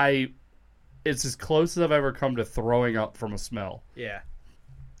life. It's as close as I've ever come to throwing up from a smell. Yeah.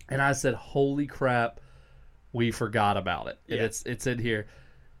 And I said, holy crap, we forgot about it. Yeah. And it's in here.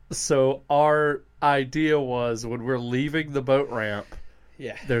 So our idea was when we're leaving the boat ramp,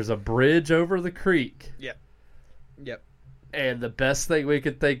 there's a bridge over the creek. Yep. And the best thing we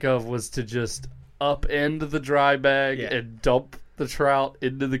could think of was to just upend the dry bag and dump the trout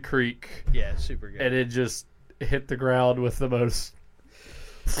into the creek. Yeah, super good. And it just hit the ground with the most...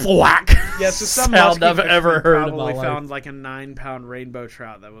 thwack so some sound I've ever heard in my life. Probably found like a 9-pound rainbow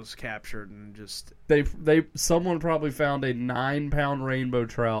trout that was captured and just someone probably found a 9-pound rainbow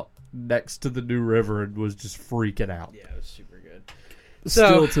trout next to the New River and was just freaking out. Yeah, it was super good.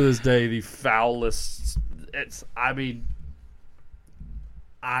 Still to this day, the foulest.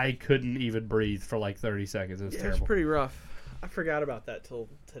 I couldn't even breathe for like 30 seconds. It was terrible. It was pretty rough. I forgot about that till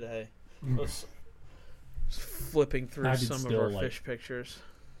today. I was flipping through some of our fish pictures.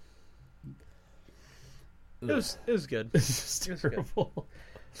 It was good. It's just terrible. Good.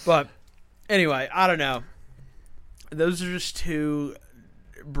 But anyway, I don't know. Those are just 2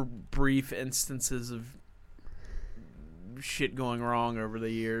 brief instances of shit going wrong over the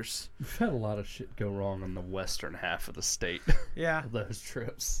years. We've had a lot of shit go wrong in the western half of the state. Yeah. Those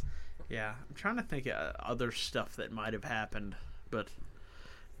trips. Yeah. I'm trying to think of other stuff that might have happened, but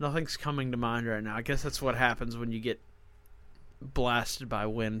nothing's coming to mind right now. I guess that's what happens when you get blasted by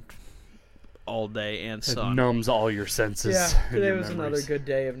wind all day and sun. It numbs all your senses. Yeah, today was memories. another good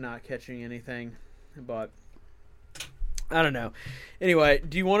day of not catching anything, but I don't know. Anyway,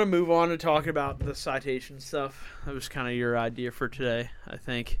 do you want to move on to talk about the citation stuff? That was kind of your idea for today, I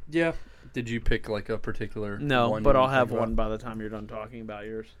think. Yeah. Did you pick like a particular one? But I'll have one by the time you're done talking about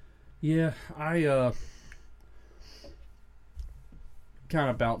yours. Yeah, I kind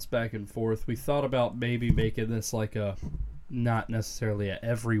of bounced back and forth. We thought about maybe making this like a not necessarily a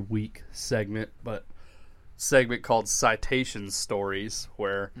every week segment, but segment called Citation Stories,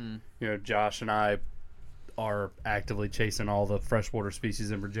 where Josh and I are actively chasing all the freshwater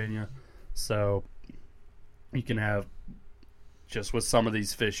species in Virginia. So you can have, just with some of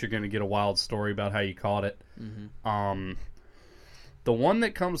these fish, you're going to get a wild story about how you caught it. Mm-hmm. The one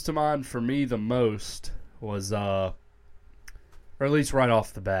that comes to mind for me the most was, or at least right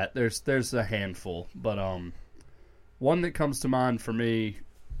off the bat, there's a handful, but one that comes to mind for me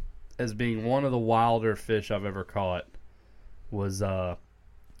as being one of the wilder fish I've ever caught was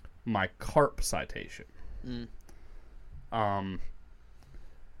my carp citation.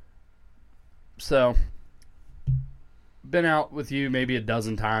 So been out with you maybe a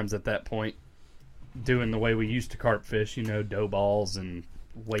dozen times at that point, doing the way we used to carp fish, dough balls and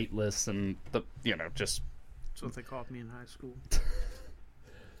weightless and just. That's what they called me in high school.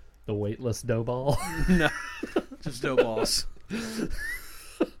 The weightless dough ball? No, just dough balls.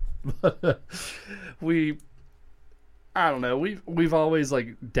 I don't know. We've always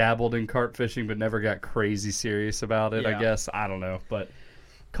dabbled in carp fishing, but never got crazy serious about it. Yeah. I guess I don't know, but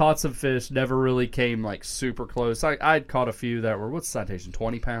caught some fish. Never really came super close. I'd caught a few that were, what's the citation?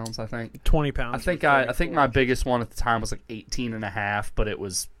 20 pounds, I think. 20 pounds. I think my biggest one at the time was 18 and a half, but it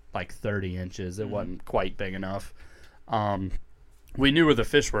was 30 inches. It wasn't quite big enough. We knew where the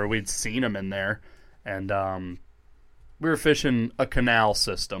fish were. We'd seen them in there, and we were fishing a canal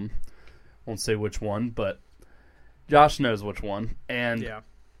system. Won't say which one, but Josh knows which one. And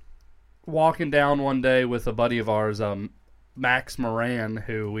walking down one day with a buddy of ours, Max Moran,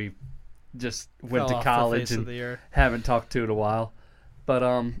 who we just went to college and haven't talked to in a while. But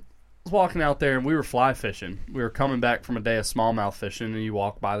I was walking out there, and we were fly fishing. We were coming back from a day of smallmouth fishing, and you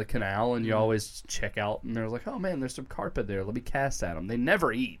walk by the canal, and you always check out, and there's oh, man, there's some carp in there. Let me cast at them. They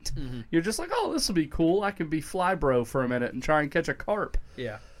never eat. Mm-hmm. You're just oh, this will be cool. I can be fly bro for a minute and try and catch a carp.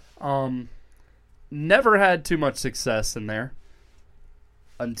 Yeah. Never had too much success in there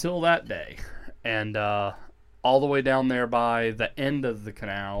until that day. And all the way down there by the end of the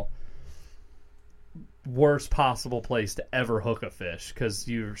canal, worst possible place to ever hook a fish because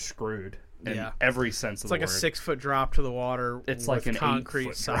you're screwed in every sense of the word. It's like a 6-foot drop to the water. It's like an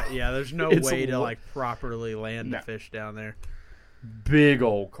concrete side. Yeah, there's no way to properly land the fish down there. Big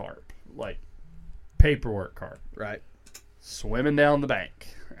old carp, paperwork carp. Right. Swimming down the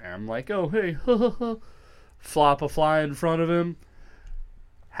bank. And I'm oh, hey, flop a fly in front of him,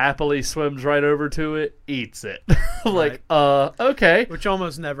 happily swims right over to it, eats it. Okay. Which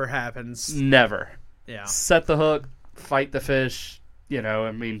almost never happens. Never. Yeah. Set the hook, fight the fish,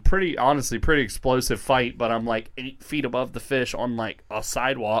 pretty explosive fight, but I'm 8 feet above the fish on a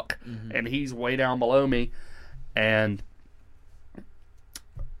sidewalk, and he's way down below me, and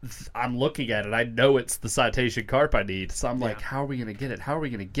I'm looking at it. I know it's the citation carp I need. So I'm how are we going to get it? How are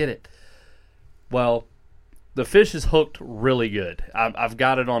we going to get it? Well, the fish is hooked really good. I've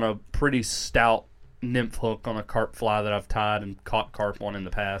got it on a pretty stout nymph hook on a carp fly that I've tied and caught carp on in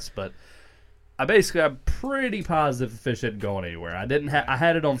the past. But I'm pretty positive the fish isn't going anywhere. I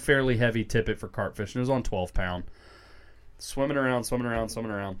had it on fairly heavy tippet for carp fishing. It was on 12 pound. Swimming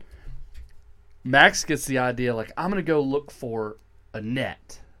around. Max gets the idea, I'm going to go look for a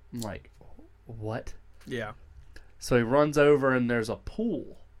net. I'm what? Yeah. So he runs over and there's a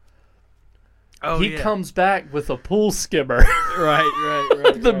pool. Oh, he comes back with a pool skimmer. Right.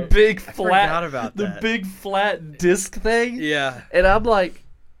 The big flat. I forgot about the that. big flat disc thing. Yeah. And I'm I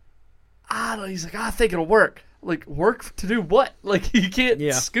don't know. He's I think it'll work. Work to do what? You can't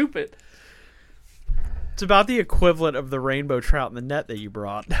scoop it. It's about the equivalent of the rainbow trout in the net that you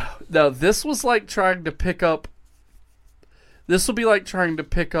brought. No, this was trying to pick up. This will be trying to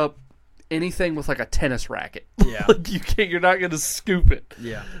pick up anything with a tennis racket. Yeah. You're not going to scoop it.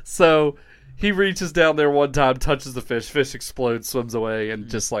 Yeah. So he reaches down there one time, touches the fish explodes, swims away, and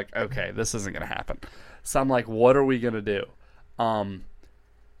just okay, this isn't going to happen. So I'm what are we going to do?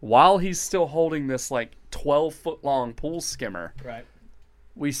 While he's still holding this 12-foot long pool skimmer, right,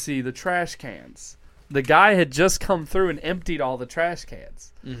 we see the trash cans. The guy had just come through and emptied all the trash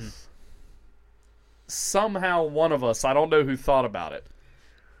cans. Mm-hmm. Somehow one of us, I don't know who thought about it,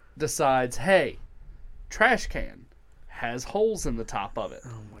 decides, hey, trash can has holes in the top of it.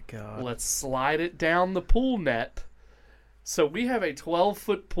 Oh my God. Let's slide it down the pool net. So we have a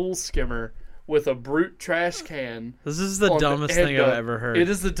 12-foot pool skimmer with a brute trash can. This is the dumbest thing I've ever heard. It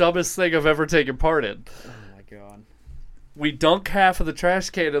is the dumbest thing I've ever taken part in. Oh my God. We dunk half of the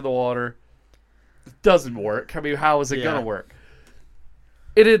trash can in the water. It doesn't work. How is it going to work?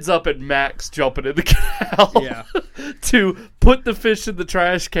 It ends up at Max jumping in the canal to put the fish in the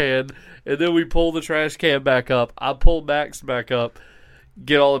trash can, and then we pull the trash can back up. I pull Max back up,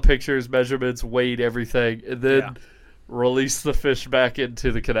 get all the pictures, measurements, weight, everything, and then release the fish back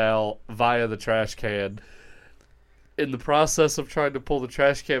into the canal via the trash can. In the process of trying to pull the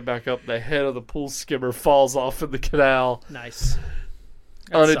trash can back up, the head of the pool skimmer falls off in the canal. Nice.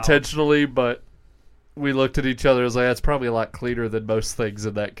 Unintentionally, but we looked at each other and was like, that's probably a lot cleaner than most things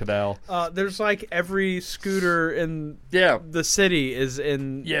in that canal. There's like every scooter in the city is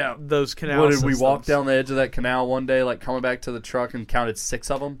in those canals. What, did we walk down the edge of that canal one day, like coming back to the truck and counted 6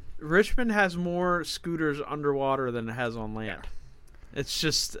 of them? Richmond has more scooters underwater than it has on land. It's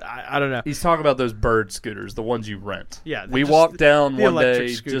just, I don't know. He's talking about those bird scooters, the ones you rent. Yeah. We walked down one day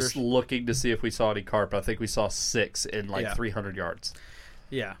scooters. just looking to see if we saw any carp. I think we saw 6 in 300 yards.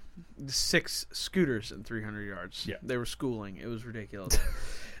 Yeah. 6 scooters in 300 yards. Yeah. They were schooling. It was ridiculous.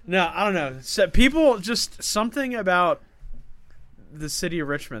 No, I don't know. So people, just something about the city of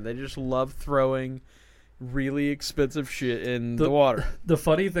Richmond. They just love throwing really expensive shit in the water. The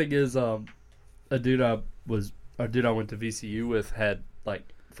funny thing is, a dude I went to VCU with had,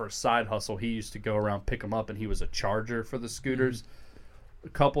 like, for a side hustle, he used to go around, pick them up, and he was a charger for the scooters. A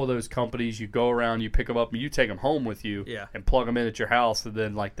couple of those companies, you go around, you pick them up, and you take them home with you and plug them in at your house, and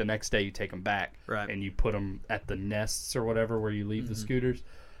then, like, the next day you take them back. Right. And you put them at the nests or whatever where you leave the scooters.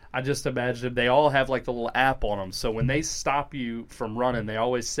 I just imagine they all have, like, the little app on them, so when they stop you from running, they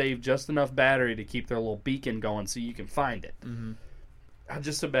always save just enough battery to keep their little beacon going so you can find it. Mm-hmm. I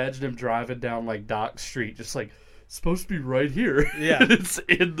just imagine him driving down, like, Dock Street, just like, it's supposed to be right here. Yeah. It's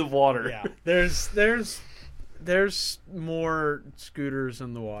in the water. Yeah. There's more scooters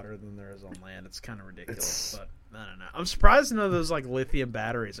in the water than there is on land. It's kind of ridiculous, but I don't know. I'm surprised none of those, like, lithium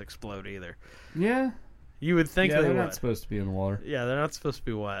batteries explode either. Yeah. You would think they're would. not supposed to be in the water. Yeah, they're not supposed to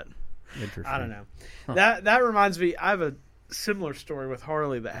be wet. Interesting. I don't know. Huh. That reminds me, I have a similar story with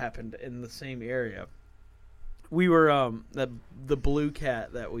Harley that happened in the same area. We were the blue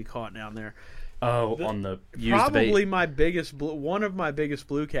cat that we caught down there. Oh, on the used probably bait. one of my biggest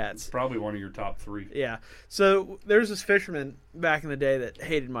blue cats. Probably one of your top 3. Yeah. So there's this fisherman back in the day that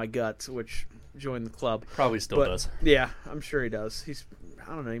hated my guts, which joined the club. Probably still does. Yeah, I'm sure he does.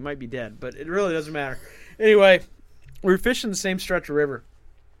 I don't know, he might be dead, but it really doesn't matter. Anyway, we were fishing the same stretch of river.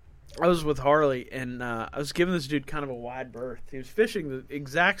 I was with Harley, and I was giving this dude kind of a wide berth. He was fishing the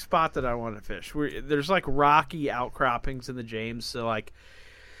exact spot that I wanted to fish. There's, like, rocky outcroppings in the James, so, like,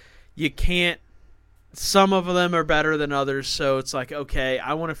 you can't. Some of them are better than others, so it's like, okay,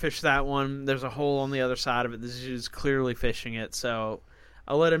 I want to fish that one. There's a hole on the other side of it. This dude's clearly fishing it, so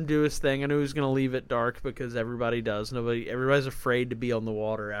I let him do his thing. I knew he was going to leave it dark because everybody does. Everybody's afraid to be on the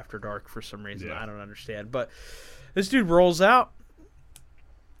water after dark for some reason. Yeah. I don't understand. But this dude rolls out,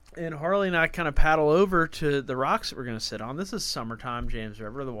 and Harley and I kind of paddle over to the rocks that we're going to sit on. This is summertime, James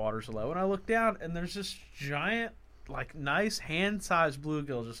River. The water's low, and I look down, and there's this giant, like, nice hand-sized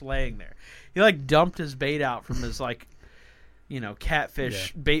bluegill just laying there. He, like, dumped his bait out from his, like,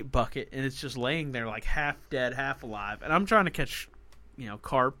 catfish bait bucket, and it's just laying there, like, half dead, half alive. And I'm trying to catch,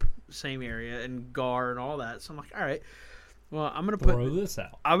 carp, same area, and gar and all that. So I'm like, all right, well, I'm gonna throw this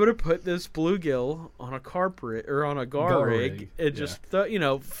out. I'm gonna put this bluegill on a carp rig or on a gar rig, and just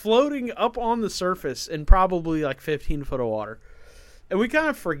floating up on the surface in probably like 15 foot of water. And we kind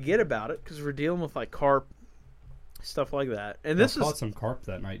of forget about it because we're dealing with, like, carp, stuff like that. And this caught some carp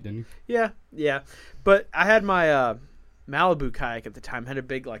that night, didn't you? Yeah. But I had my Malibu kayak at the time, had a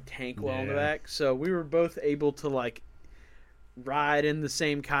big, like, tank well in the back, so we were both able to, like, ride in the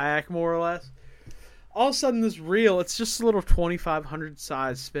same kayak more or less. All of a sudden, this reel, it's just a little 2,500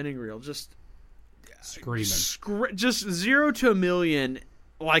 size spinning reel, just screaming, just 0 to a million,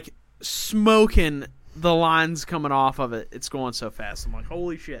 like, smoking the lines coming off of it. It's going so fast. I'm like,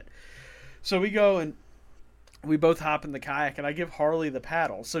 holy shit. So we go and we both hop in the kayak, and I give Harley the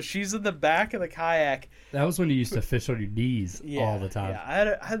paddle. So she's in the back of the kayak. That was when you used to fish on your knees all the time.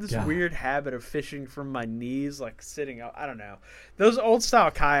 Yeah, I had this weird habit of fishing from my knees, like, sitting up. I don't know. Those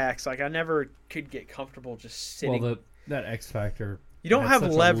old-style kayaks, like, I never could get comfortable just sitting. Well, that X Factor. You don't have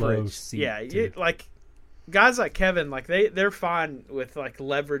leverage. Like, guys like Kevin, like, they're fine with, like,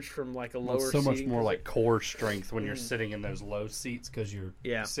 leverage from, like, a lower seat. It's so much more like core strength when you're sitting in those low seats because you're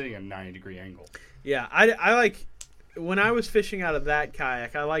sitting at a 90-degree angle. Yeah, I like, when I was fishing out of that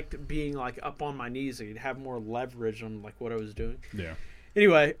kayak, I liked being, like, up on my knees. So you'd have more leverage on, like, what I was doing. Yeah.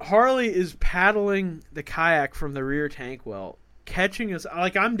 Anyway, Harley is paddling the kayak from the rear tank well, catching us.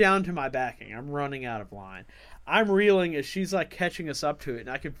 Like, I'm down to my backing. I'm running out of line. I'm reeling as she's, like, catching us up to it, and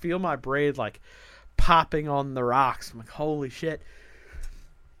I could feel my braid, like, popping on the rocks. I'm like, holy shit.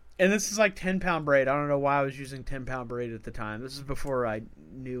 And this is, like, 10-pound braid. I don't know why I was using 10-pound braid at the time. This is before I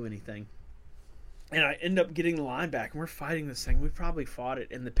knew anything. And I end up getting the line back, and we're fighting this thing. We probably fought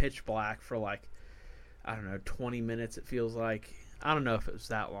it in the pitch black for like, I don't know, 20 minutes it feels like. I don't know if it was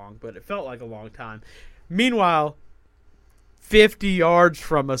that long, but it felt like a long time. Meanwhile, 50 yards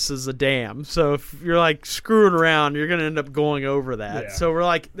from us is a dam. So if you're like screwing around, you're going to end up going over that. Yeah. So we're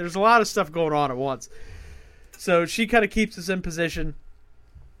like, there's a lot of stuff going on at once. So she kind of keeps us in position.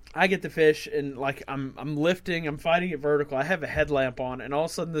 I get the fish, and like I'm lifting, I'm fighting it vertical. I have a headlamp on, and all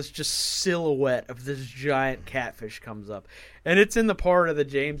of a sudden this just silhouette of this giant catfish comes up, and it's in the part of the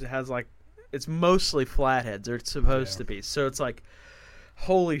James that has like, it's mostly flatheads, or it's supposed to be. So it's like,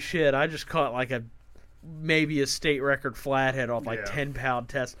 holy shit! I just caught like maybe a state record flathead off like 10-pound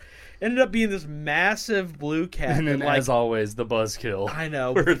test. Ended up being this massive blue cat, and then like, as always the buzzkill. I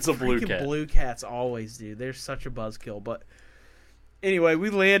know, where it's a blue cat. Blue cats always do. They're such a buzzkill, but. Anyway, we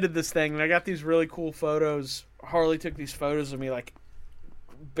landed this thing, and I got these really cool photos. Harley took these photos of me, like,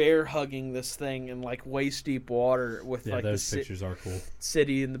 bear hugging this thing in, like, waist-deep water with, like, those pictures are cool.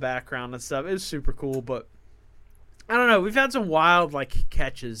 City in the background and stuff. It was super cool, but I don't know. We've had some wild, like,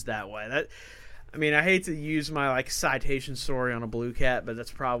 catches that way. I mean, I hate to use my, like, citation story on a blue cat, but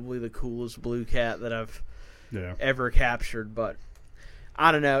that's probably the coolest blue cat that I've ever captured. But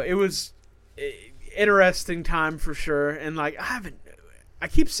I don't know. It was interesting time for sure, and, like, I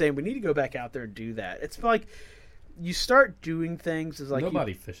keep saying we need to go back out there and do that. It's like you start doing things as like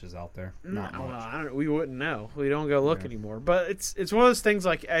nobody fishes out there. Not much. We wouldn't know. We don't go look anymore. But it's one of those things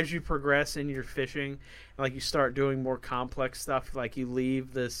like as you progress in your fishing, like you start doing more complex stuff. Like you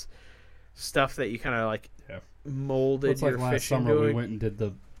leave this stuff that you kind of like molded it's like your last fishing summer doing. we went and did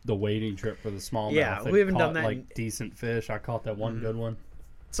the wading trip for the smallmouth. Yeah, we haven't done that. Like decent fish. I caught that one good one.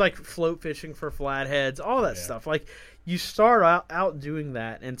 It's like float fishing for flatheads, all that stuff. Like you start out doing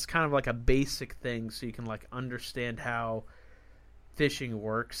that, and it's kind of like a basic thing, so you can like understand how fishing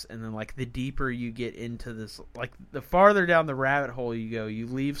works. And then like the deeper you get into this, like the farther down the rabbit hole you go, you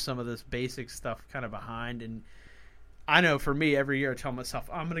leave some of this basic stuff kind of behind. And I know for me, every year I tell myself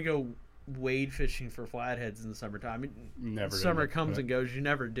I'm gonna go wade fishing for flatheads in the summertime. Summer comes and goes, you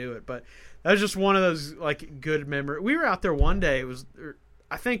never do it. But that was just one of those like good memories. We were out there one day. It was.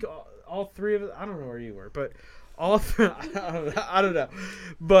 I think all three of us, I don't know where you were, but I don't know.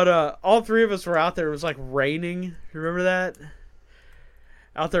 But all three of us were out there. It was like raining. You remember that?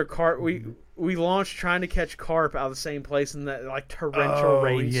 Out there, we launched trying to catch carp out of the same place, and that like torrential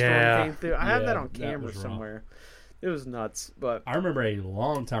rainstorm came through. I have that on camera somewhere. It was nuts. But I remember a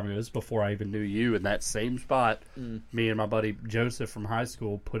long time ago, this was before I even knew you, in that same spot, me and my buddy Joseph from high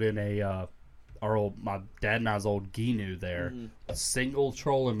school put in my dad and I's old Gnu there, a single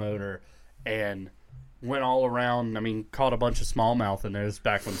trolling motor, and went all around. I mean, caught a bunch of smallmouth in there. This is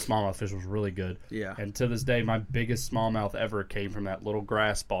back when smallmouth fish was really good. Yeah. And to this day, my biggest smallmouth ever came from that little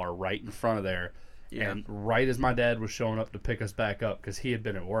grass bar right in front of there. Yeah. And right as my dad was showing up to pick us back up, because he had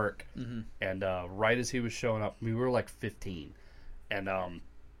been at work, and right as he was showing up, we were like 15, and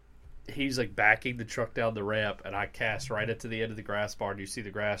he's like backing the truck down the ramp, and I cast right up to the end of the grass bar, and you see the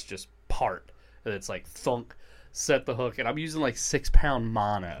grass just part. And it's like thunk, set the hook, and I'm using like 6-pound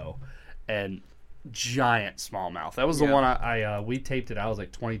mono and giant smallmouth. That was the one we taped it. I was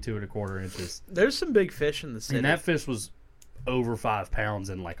like 22 1/4 inches. There's some big fish in the city. And that fish was over 5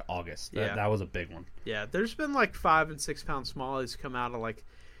 pounds in like August. That was a big one. Yeah, there's been like 5 and 6 pound smallies come out of like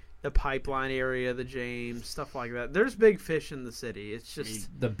the Pipeline area, the James, stuff like that. There's big fish in the city. It's just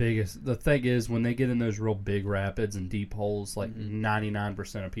the thing is when they get in those real big rapids and deep holes, like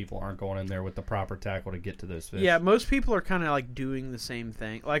 99% of people aren't going in there with the proper tackle to get to those fish. Yeah, most people are kind of like doing the same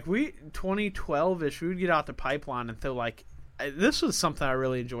thing. Like 2012ish, we would get out the Pipeline and throw like, this was something I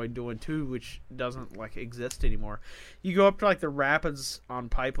really enjoyed doing too, which doesn't like exist anymore. You go up to like the rapids on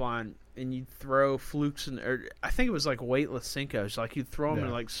Pipeline and you throw flukes or I think it was like weightless Sinkos. Like you'd throw them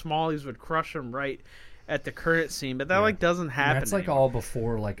and like smallies would crush them right at the current scene, but that like doesn't happen. And that's like anymore. all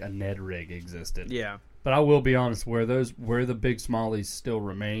before like a Ned rig existed. Yeah. But I will be honest, where the big smallies still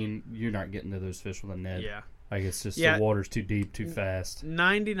remain, you're not getting to those fish with a Ned. Yeah. Like it's just the water's too deep, too fast.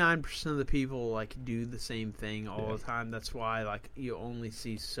 99% of the people like do the same thing all the time. That's why like you only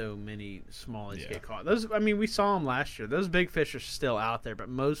see so many smallies get caught. Those, I mean, we saw them last year. Those big fish are still out there, but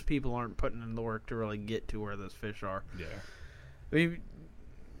most people aren't putting in the work to really get to where those fish are. Yeah. I mean,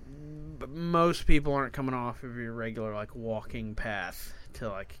 but most people aren't coming off of your regular like walking path to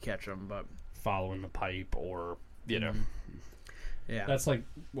like catch them, but following the pipe or you know. Yeah, that's like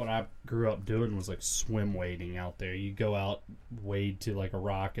what I grew up doing was like swim wading out there. You go out, wade to like a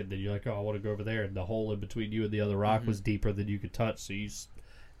rock, and then you're like, oh, I want to go over there. And the hole in between you and the other rock was deeper than you could touch. So you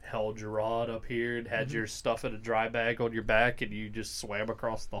held your rod up here and had your stuff in a dry bag on your back, and you just swam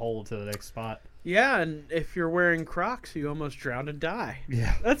across the hole to the next spot. Yeah, and if you're wearing Crocs, you almost drown and die.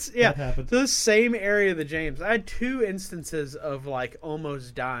 Yeah, that happened. The same area of the James. I had 2 instances of like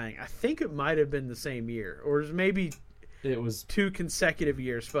almost dying. I think it might have been the same year, or maybe it was 2 consecutive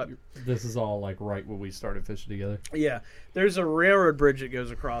years. But this is all like right when we started fishing together. Yeah, there's a railroad bridge that goes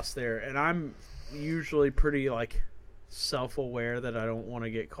across there, and I'm usually pretty like self-aware that I don't want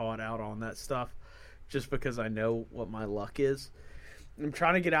to get caught out on that stuff, just because I know what my luck is. I'm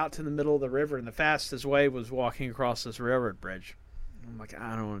trying to get out to the middle of the river, and the fastest way was walking across this railroad bridge. I'm like,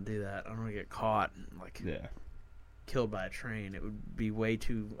 I don't want to do that. I don't want to get caught and killed by a train. It would be way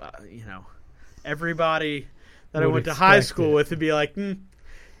too, everybody that I went to high school with would be like,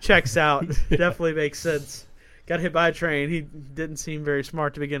 checks out. Definitely makes sense. Got hit by a train. He didn't seem very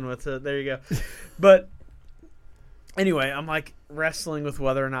smart to begin with, so there you go. But anyway, I'm like wrestling with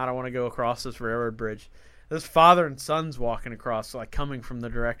whether or not I want to go across this railroad bridge. This father and son's walking across, like coming from the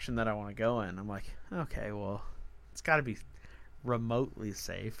direction that I want to go in. I'm like, okay, well, it's got to be remotely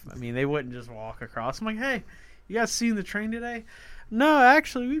safe. I mean, they wouldn't just walk across. I'm like, hey, you guys seen the train today? No,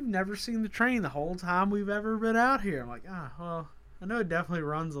 actually, we've never seen the train the whole time we've ever been out here. I'm like, well, I know it definitely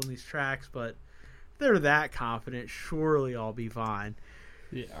runs on these tracks, but if they're that confident, surely I'll be fine.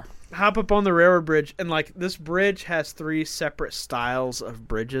 Yeah. Hop up on the railroad bridge, and like this bridge has 3 separate styles of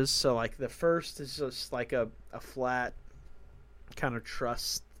bridges. So like the first is just like a flat kind of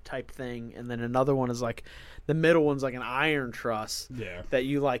truss type thing, and then another one is like the middle one's like an iron truss. Yeah. That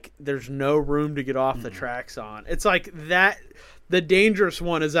you like there's no room to get off the tracks on. It's like that the dangerous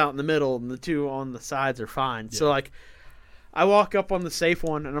one is out in the middle and the 2 on the sides are fine. Yeah. So like I walk up on the safe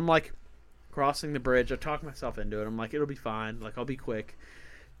one and I'm like crossing the bridge. I talk myself into it. I'm like, it'll be fine. Like I'll be quick.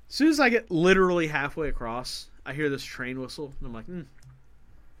 As soon as I get literally halfway across, I hear this train whistle, and I'm like, I'm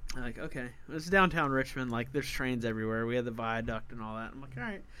like, okay, it's downtown Richmond. Like, there's trains everywhere. We had the viaduct and all that. I'm like, all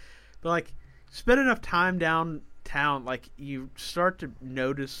right. But, like, spend enough time downtown, like, you start to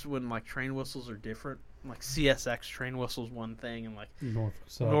notice when, like, train whistles are different. Like, CSX train whistle's one thing, and, like,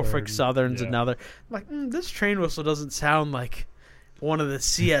 Norfolk Southern's another. I'm like, this train whistle doesn't sound like one of the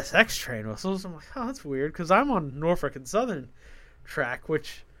CSX train whistles. I'm like, oh, that's weird, because I'm on Norfolk and Southern track,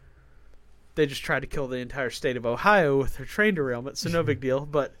 which... They just tried to kill the entire state of Ohio with their train derailment, so no big deal.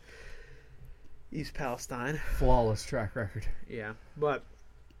 But East Palestine. Flawless track record. Yeah. But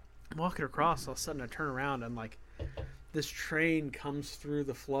I'm walking across, all of a sudden I turn around and, like, this train comes through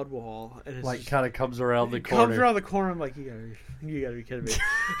the flood wall. And it's like, kind of comes around the corner. Comes around the corner. I'm like, you gotta be kidding me.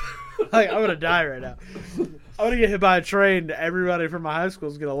 Like, I'm going to die right now. I'm going to get hit by a train. Everybody from my high school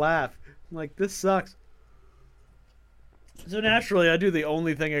is going to laugh. I'm like, this sucks. So naturally, I do the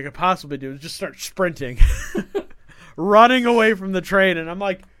only thing I could possibly do is just start sprinting, running away from the train. And I'm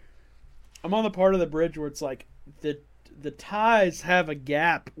like, I'm on the part of the bridge where it's like the ties have a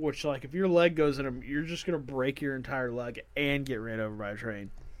gap, which like if your leg goes in them, you're just gonna break your entire leg and get ran over by a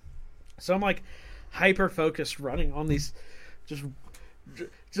train. So I'm like hyper focused, running on these, just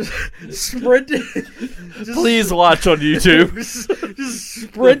sprinting. Please watch on YouTube. just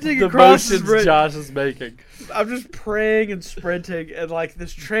sprinting across the bridge. Josh is making. I'm just praying and sprinting, and like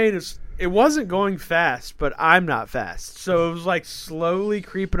this train it wasn't going fast, but I'm not fast. So it was like slowly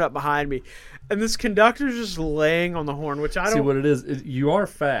creeping up behind me. And this conductor's just laying on the horn, which I don't... See, what it is you are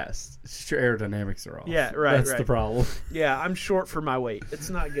fast. It's just your aerodynamics are off. Yeah, right, That's the problem. Yeah, I'm short for my weight. It's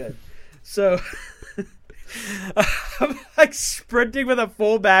not good. So... I'm like sprinting with a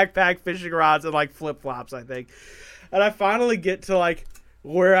full backpack, fishing rods, and like flip-flops, I think. And I finally get to like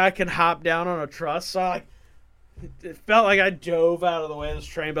where I can hop down on a truss. So like it felt like I dove out of the way of this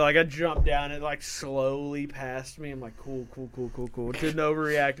train, but like I jumped down and it like slowly passed me. I'm like, cool. Didn't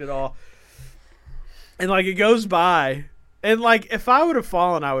overreact at all. And like it goes by, and like if I would have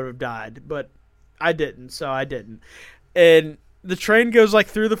fallen, I would have died, but I didn't, so I didn't. And the train goes like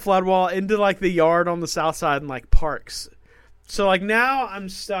through the flood wall into like the yard on the south side and like parks. So like now I'm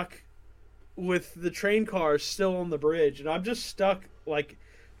stuck with the train cars still on the bridge, and I'm just stuck like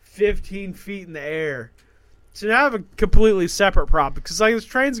 15 feet in the air. So now I have a completely separate problem because like this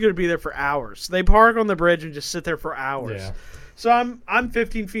train's going to be there for hours. So they park on the bridge and just sit there for hours. Yeah. So I'm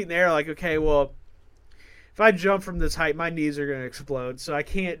 15 feet in the air, like, okay, well, if I jump from this height, my knees are going to explode. So I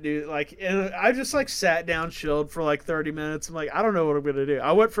can't do, like, and I just, like, sat down, chilled for, like, 30 minutes. I'm like, I don't know what I'm going to do.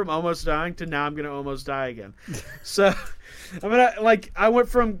 I went from almost dying to now I'm going to almost die again. So, I went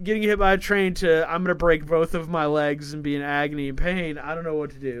from getting hit by a train to I'm going to break both of my legs and be in agony and pain. I don't know what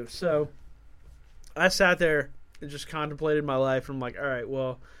to do. So I sat there and just contemplated my life. And I'm like, all right,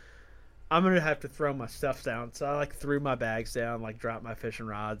 well, I'm going to have to throw my stuff down. So I, like, threw my bags down, like, dropped my fishing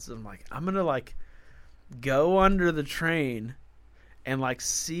rods. I'm like, I'm going to, like, go under the train and like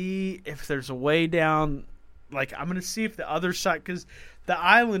see if there's a way down. Like I'm gonna see if the other side, because the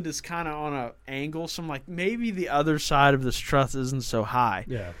island is kind of on an angle, so I'm like, maybe the other side of this truss isn't so high.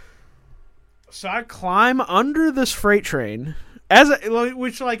 Yeah. So I climb under this freight train,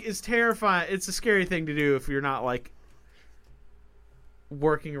 which like is terrifying. It's a scary thing to do if you're not like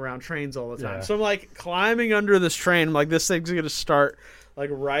working around trains all the time. Yeah. So I'm like climbing under this train. I'm like, this thing's gonna start like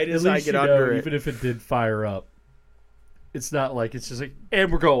right as I get under it. Even if it did fire up, it's not like it's just like, and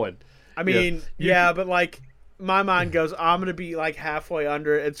we're going. I mean, but like my mind goes, I'm gonna be like halfway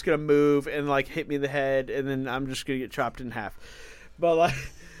under it. It's gonna move and like hit me in the head, and then I'm just gonna get chopped in half. But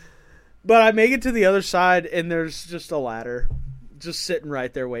I make it to the other side, and there's just a ladder, just sitting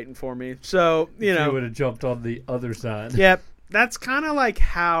right there waiting for me. So you would have jumped on the other side. Yep, that's kind of like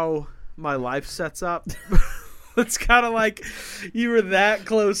how my life sets up. It's kind of like you were that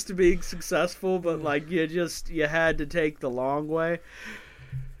close to being successful, but like you had to take the long way.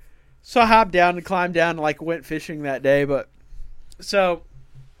 So I hopped down and climbed down and like went fishing that day, but so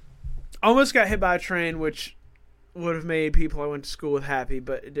almost got hit by a train, which would have made people I went to school with happy,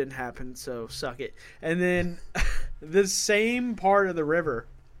 but it didn't happen, so suck it. And then the same part of the river,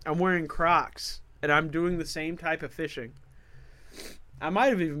 I'm wearing Crocs and I'm doing the same type of fishing. I might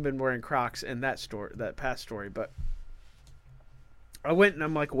have even been wearing Crocs in that past story, but I went and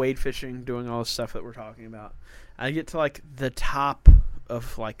I'm like wade fishing, doing all the stuff that we're talking about. I get to like the top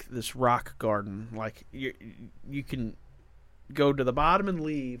of like this rock garden. Like you can go to the bottom and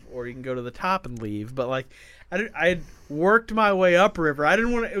leave, or you can go to the top and leave. But like I had worked my way upriver. I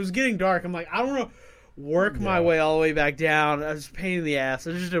didn't want to. It was getting dark. I'm like, I don't want to work my way all the way back down. I was a pain in the ass.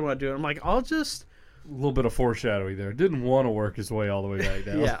 I just didn't want to do it. I'm like, I'll just. A little bit of foreshadowing there. Didn't want to work his way all the way back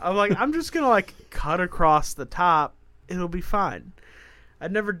down. Yeah, I'm like, I'm just gonna like cut across the top. It'll be fine.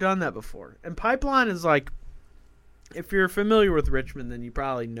 I'd never done that before. And Pipeline is like, if you're familiar with Richmond, then you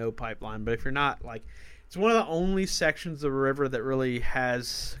probably know Pipeline. But if you're not, like, it's one of the only sections of a river that really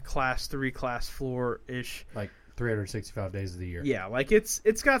has class 3, class 4-ish. Like 365 days of the year. Yeah, like it's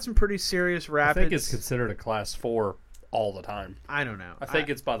got some pretty serious rapids. I think it's considered a class 4 all the time. I don't know. I think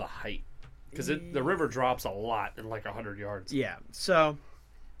it's by the height. Because the river drops a lot in like 100 yards. Yeah, so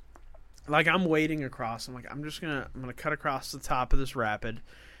like I'm wading across. I'm like, I'm gonna cut across the top of this rapid.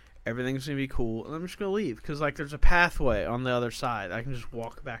 Everything's gonna be cool, and I'm just gonna leave because like there's a pathway on the other side. I can just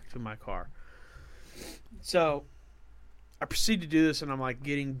walk back to my car. So I proceed to do this, and I'm like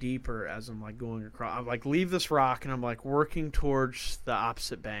getting deeper as I'm like going across. I'm like leave this rock, and I'm like working towards the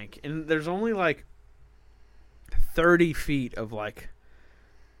opposite bank, and there's only like 30 feet of like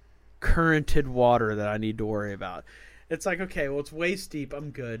currented water that I need to worry about. It's like, okay, well, it's waist deep.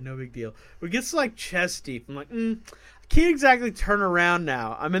 I'm good. No big deal. But it gets to like chest deep. I'm like, I can't exactly turn around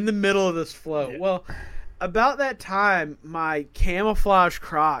now. I'm in the middle of this flow. Yeah. Well, about that time, my camouflage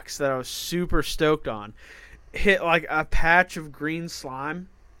Crocs that I was super stoked on hit like a patch of green slime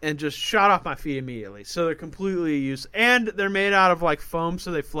and just shot off my feet immediately. So they're completely useless. And they're made out of like foam,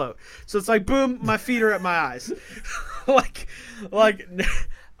 so they float. So it's like, boom, my feet are at my eyes. like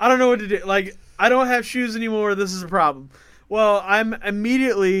I don't know what to do. Like, I don't have shoes anymore. This is a problem. Well, I'm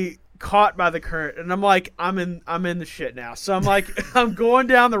immediately caught by the current, and I'm like, I'm in the shit now. So I'm like, I'm going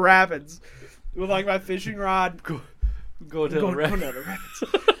down the rapids with like my fishing rod. Going down the rapids.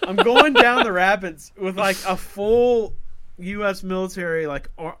 I'm going down the rapids with like a full U.S. military like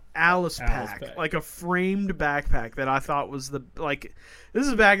Alice pack, like a framed backpack that I thought was the like. This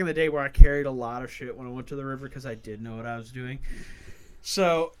is back in the day where I carried a lot of shit when I went to the river because I did know what I was doing.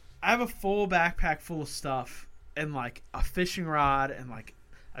 So I have a full backpack full of stuff and like a fishing rod and like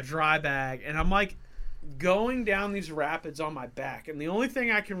a dry bag, and I'm like going down these rapids on my back, and the only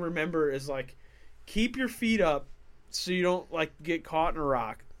thing I can remember is like keep your feet up so you don't like get caught in a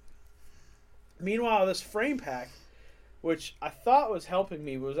rock. Meanwhile, this frame pack, which I thought was helping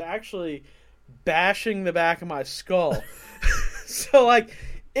me, was actually bashing the back of my skull. So like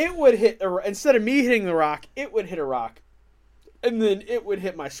it would hit instead of me hitting the rock, it would hit a rock. And then it would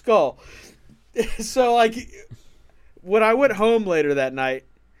hit my skull. So, like, when I went home later that night,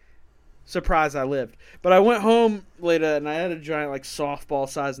 surprise, I lived. But I went home later and I had a giant, like,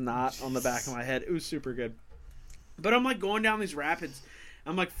 softball-sized knot on the back of my head. It was super good. But I'm, like, going down these rapids.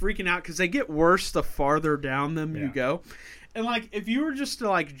 I'm, like, freaking out because they get worse the farther down them you go. And, like, if you were just to,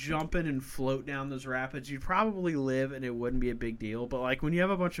 like, jump in and float down those rapids, you'd probably live and it wouldn't be a big deal. But, like, when you have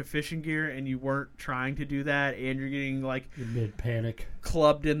a bunch of fishing gear and you weren't trying to do that and you're getting, like... You're mid-panic.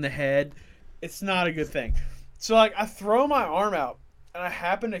 Clubbed in the head, it's not a good thing. So, like, I throw my arm out and I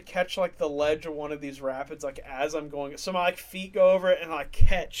happen to catch, like, the ledge of one of these rapids, like, as I'm going. So my, like, feet go over it and I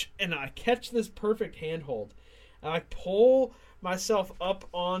catch this perfect handhold. And I pull myself up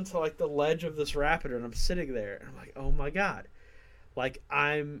onto like the ledge of this rapid, and I'm sitting there, and I'm like, oh my god, like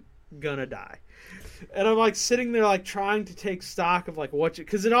I'm gonna die. And I'm like sitting there like trying to take stock of like what,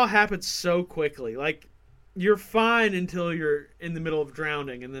 because it all happens so quickly. Like you're fine until you're in the middle of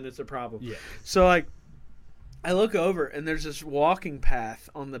drowning, and then it's a problem. Yeah. So like I look over, and there's this walking path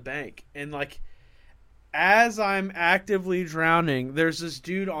on the bank, and like as I'm actively drowning, there's this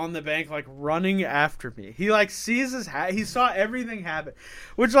dude on the bank like running after me. He like sees his hat. He saw everything happen,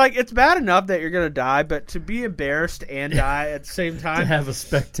 which like it's bad enough that you're gonna die, but to be embarrassed and die at the same time, to have a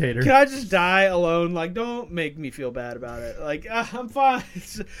spectator. Can I just die alone? Like, don't make me feel bad about it. Like, I'm fine.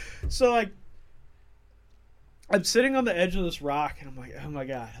 So like, I'm sitting on the edge of this rock, and I'm like, oh my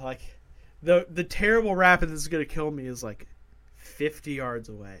god, like the terrible rapid that's gonna kill me is like 50 yards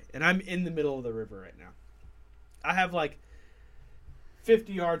away, and I'm in the middle of the river right now. I have like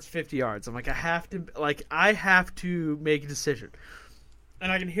 50 yards. I'm like, I have to make a decision.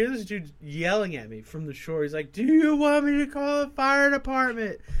 And I can hear this dude yelling at me from the shore. He's like, do you want me to call the fire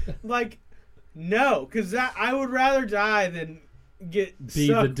department? I'm like, no, because I would rather die than be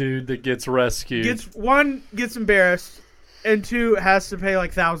the dude that gets rescued. Gets embarrassed, and 2 has to pay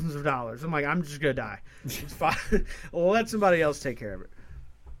like thousands of dollars. I'm like, I'm just gonna die. It's fine. Let somebody else take care of it.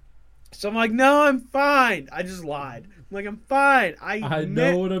 So I'm like, no, I'm fine. I just lied. I'm like, I'm fine. I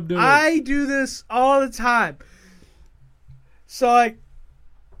know what I'm doing. I do this all the time. So like,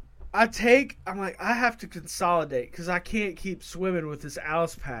 I'm like, I have to consolidate because I can't keep swimming with this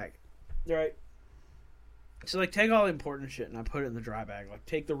Alice pack. Right? So like, take all the important shit and I put it in the dry bag. Like,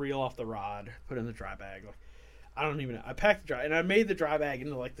 take the reel off the rod, put it in the dry bag. Like, I don't even know. I packed the dry, and I made the dry bag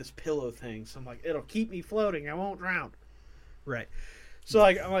into like this pillow thing. So I'm like, it'll keep me floating. I won't drown. Right. So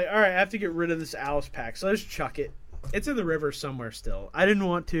like, I'm like, all right, I have to get rid of this Alice pack. So I just chuck it. It's in the river somewhere still. I didn't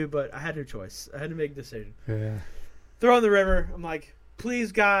want to, but I had no choice. I had to make a decision. Yeah. Throw it in the river. I'm like,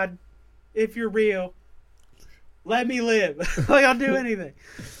 please God, if you're real, let me live. Like, I'll do anything.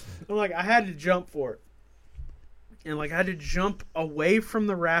 I'm like, I had to jump for it. And like, I had to jump away from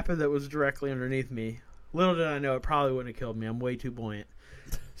the rapid that was directly underneath me. Little did I know it probably wouldn't have killed me. I'm way too buoyant.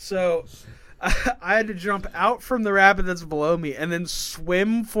 So I had to jump out from the rapid that's below me and then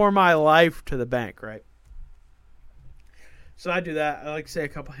swim for my life to the bank, right? So I do that. I like say a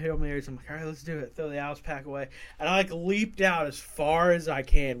couple Hail Marys. I'm like, all right, let's do it. Throw the Alice pack away. And I like leaped out as far as I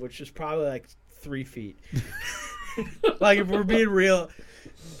can, which is probably like 3 feet. Like, if we're being real,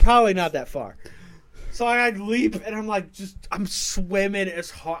 probably not that far. So I leap, and I'm like, I'm swimming as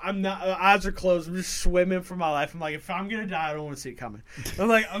hard. I'm not, eyes are closed. I'm just swimming for my life. I'm like, if I'm going to die, I don't want to see it coming. I'm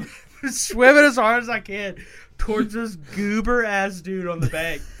like, I'm swimming as hard as I can towards this goober-ass dude on the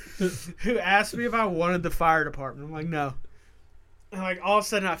bank who asked me if I wanted the fire department. I'm like, no. And like, all of a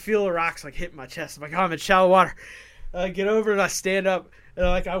sudden, I feel the rocks like hitting my chest. I'm like, oh, I'm in shallow water. I get over, and I stand up, and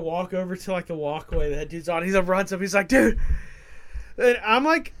like, I walk over to like the walkway that dude's on. He runs up. He's like, dude. And I'm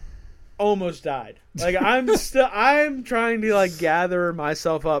like, almost died. Like, I'm trying to like gather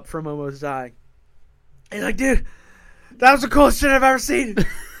myself up from almost dying. And like, dude, that was the coolest shit I've ever seen.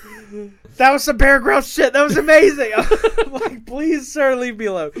 That was some Bear Grylls shit. That was amazing. I'm like, please, sir, leave me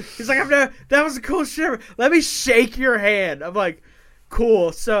alone. He's like, that was the coolest shit ever. Let me shake your hand. I'm like,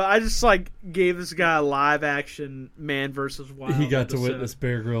 cool. So I just like gave this guy a live action Man vs. Wild. He got to witness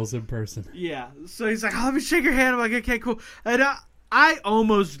Bear Grylls in person. Yeah. So he's like, oh, let me shake your hand. I'm like, okay, cool. And I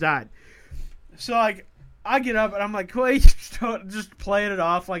almost died. So like, I get up and I'm like, wait, just playing it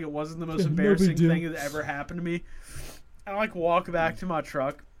off like it wasn't the most embarrassing thing that ever happened to me. I like walk back to my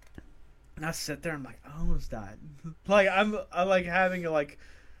truck and I sit there and I'm like, I almost died. Like I'm like having a like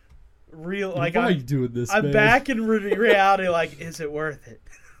real like, why are you doing this? I'm man? back in reality. Like, is it worth it?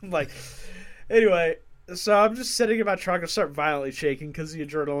 Like, anyway, so I'm just sitting in my truck and start violently shaking because the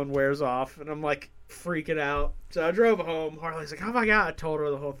adrenaline wears off and I'm like freaking out. So I drove home. Harley's like, oh my god, I told her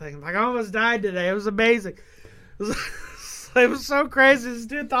the whole thing. I'm like, I almost died today. It was amazing. It was so crazy. This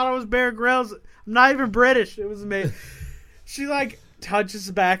dude thought I was Bear Grylls. I'm not even British. It was amazing. She like touches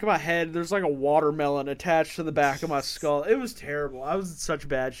the back of my head. There's like a watermelon attached to the back of my skull. It was terrible. I was in such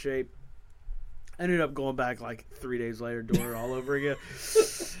bad shape. I ended up going back like 3 days later, doing it all over again.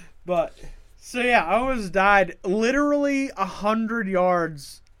 But so yeah, I almost died. Literally 100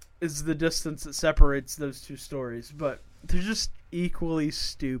 yards is the distance that separates those two stories, but they're just equally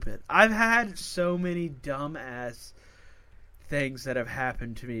stupid. I've had so many dumb-ass things that have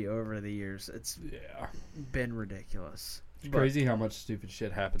happened to me over the years. It's been ridiculous. It's crazy how much stupid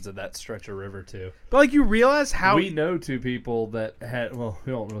shit happens in that stretch of river, too. But, like, you realize how... We know 2 people that had... Well,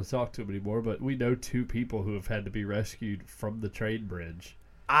 we don't really talk to them anymore, but we know 2 people who have had to be rescued from the train bridge.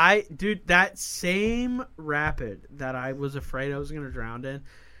 Dude, that same rapid that I was afraid I was going to drown in,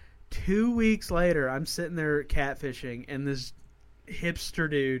 2 weeks later, I'm sitting there catfishing, and this hipster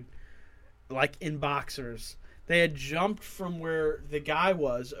dude, like in boxers, they had jumped from where the guy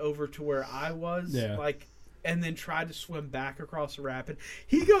was over to where I was, like, and then tried to swim back across the rapid.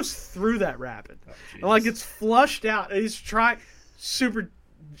 He goes through that rapid, and like it's flushed out. And he's trying, super,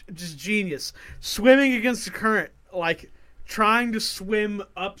 just genius, swimming against the current, like trying to swim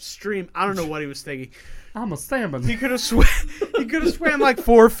upstream. I don't know what he was thinking. I'm a salmon. He could have swam like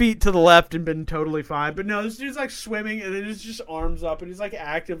 4 feet to the left and been totally fine. But no, this dude's like swimming and then he's just arms up and he's like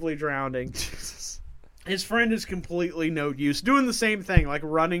actively drowning. Jesus. His friend is completely no use. Doing the same thing, like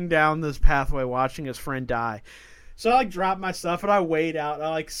running down this pathway, watching his friend die. So I like dropped my stuff and I weighed out and I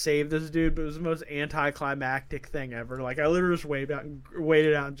like saved this dude, but it was the most anticlimactic thing ever. Like I literally just waited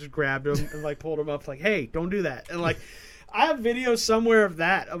out and just grabbed him and like pulled him up like, hey, don't do that. And like I have videos somewhere of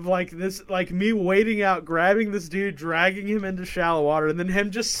that, of like this, like me waiting out, grabbing this dude, dragging him into shallow water, and then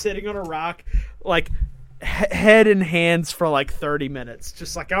him just sitting on a rock, like head in hands for like 30 minutes.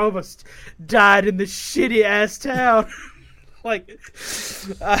 Just like I almost died in this shitty ass town. Like,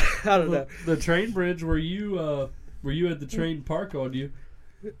 I don't know. The train bridge where you had the train park on you.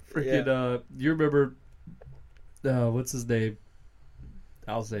 Freaking, you remember, what's his name?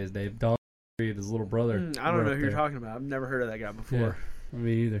 I'll say his name. Don and his little brother. I don't know who you're talking about. I've never heard of that guy before. Yeah,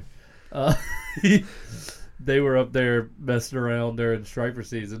 me either. They were up there messing around during striper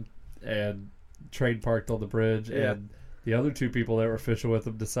season, and train parked on the bridge, and the other two people that were fishing with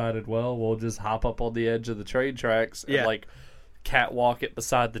them decided, well, we'll just hop up on the edge of the train tracks and like catwalk it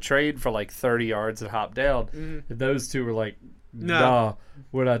beside the train for like 30 yards and hop down. And those two were like, nah,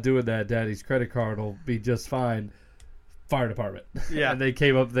 we're not doing that. Daddy's credit card will be just fine. Fire department. Yeah. And they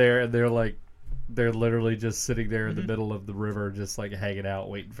came up there and they're literally just sitting there in the middle of the river, just like hanging out,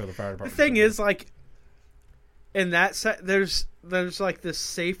 waiting for the fire department. The thing is, like, in that there's like this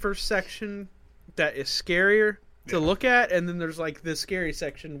safer section that is scarier to look at, and then there's like this scary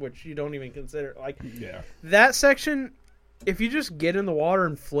section which you don't even consider. Like, that section, if you just get in the water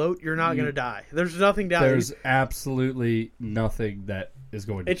and float, you're not going to die. There's nothing down there. There's absolutely nothing that is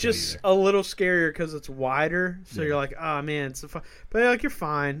going to. It's just a little scarier because it's wider, so you're like, oh man, it's but like you're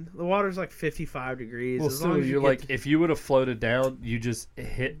fine. The water's like 55 degrees. Well, still, you're like, if you would have floated down, you just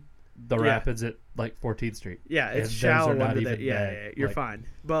hit the rapids at like 14th Street. Yeah, it's shallow under that. Yeah, you're fine.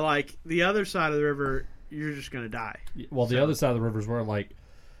 But like the other side of the river, you're just gonna die. Well, the other side of the rivers were like,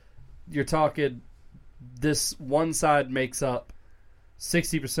 you're talking, this one side makes up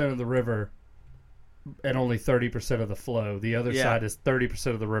 60% of the river and only 30% of the flow. The other side is 30%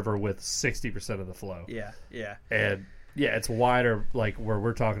 of the river with 60% of the flow. Yeah. And it's wider. Like where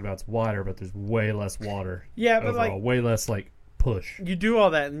we're talking about, it's wider, but there's way less water. Yeah, but overall. Like way less like push. You do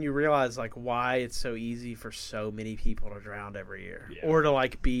all that and you realize like why it's so easy for so many people to drown every year or to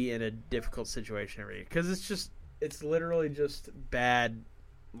like be in a difficult situation every year, because it's literally just bad.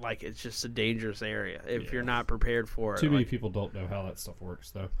 Like it's just a dangerous area if you're not prepared for it. Too many people don't know how that stuff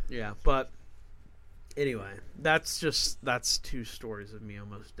works though. Yeah, but anyway, that's 2 stories of me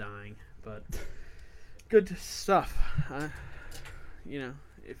almost dying, but good stuff.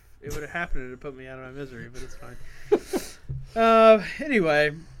 If it would have happened, it would have put me out of my misery, but it's fine.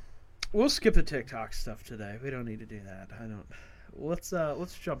 Anyway, we'll skip the TikTok stuff today. We don't need to do that.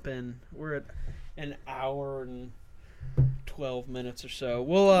 Let's jump in. We're at an hour and 12 minutes or so.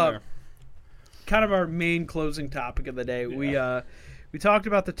 We'll kind of our main closing topic of the day. Yeah. We talked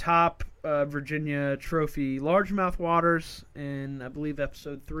about the top Virginia trophy largemouth waters in, I believe,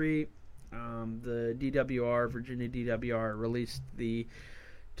 episode 3. The DWR, Virginia DWR, released the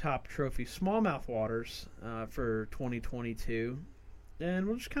top trophy smallmouth waters for 2022. And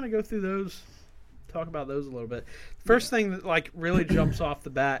we'll just kind of go through those, talk about those a little bit. First thing that like really jumps off the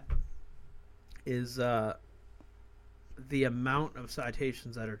bat is the amount of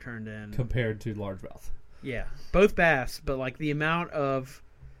citations that are turned in compared to largemouth. Yeah, both bass, but like the amount of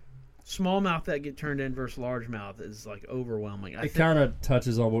smallmouth that get turned in versus largemouth is like overwhelming. It kind of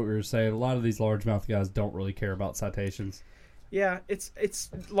touches on what we were saying. A lot of these largemouth guys don't really care about citations. Yeah, it's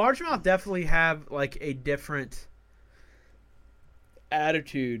largemouth definitely have like a different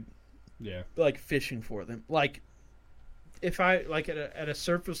attitude. Yeah, like fishing for them. Like if I like at a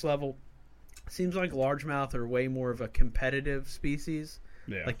surface level, seems like largemouth are way more of a competitive species.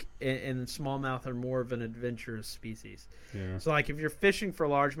 Yeah. Like and smallmouth are more of an adventurous species. Yeah. So like if you're fishing for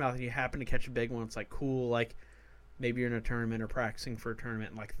largemouth and you happen to catch a big one, it's like cool. Like maybe you're in a tournament or practicing for a tournament,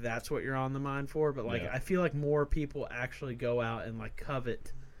 and like that's what you're on the mind for. But like I feel like more people actually go out and like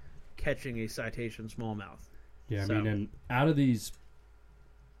covet catching a citation smallmouth. Yeah, so. I mean, and out of these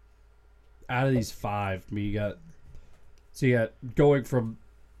out of these 5, I mean, you got going from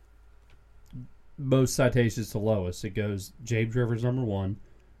most citations to lowest. It goes James River's number 1,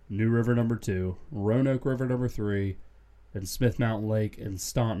 New River number 2, Roanoke River number 3, and Smith Mountain Lake and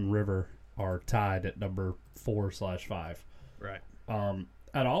Staunton River are tied at number 4/5. Right. Out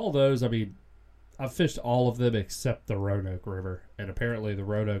of all of those, I mean, I've fished all of them except the Roanoke River, and apparently the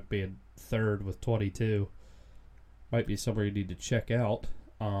Roanoke being 3rd with 22 might be somewhere you need to check out.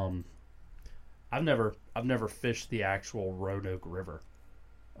 I've never fished the actual Roanoke River.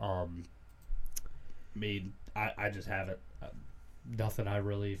 I mean, I just haven't. Nothing I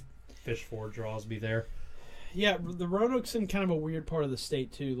really fish for draws me there. Yeah, the Roanoke's in kind of a weird part of the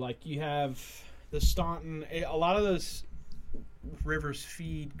state too. Like you have the Staunton. A lot of those rivers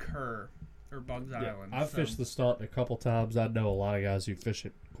feed Kerr or Bugs Island. I've fished the Staunton a couple times. I know a lot of guys who fish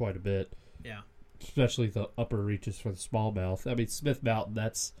it quite a bit. Yeah. Especially the upper reaches for the smallmouth. I mean, Smith Mountain,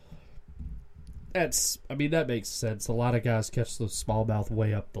 that's I mean, that makes sense. A lot of guys catch the smallmouth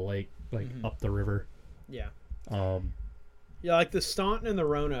way up the lake, like up the river. Yeah. Yeah, like the Staunton and the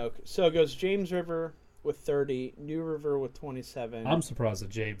Roanoke. So it goes James River with 30, New River with 27. I'm surprised that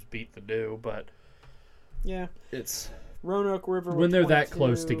James beat the New, but yeah, it's Roanoke River when with they're 22. that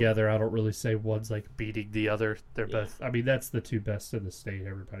close together. I don't really say one's like beating the other. They're both. I mean, that's the 2 best in the state.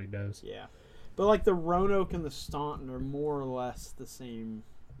 Everybody knows. Yeah, but like the Roanoke and the Staunton are more or less the same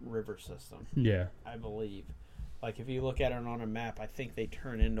river system. Yeah, I believe. Like if you look at it on a map, I think they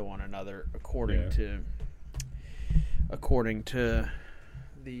turn into one another according to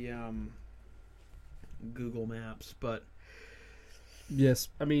the Google Maps. But yes,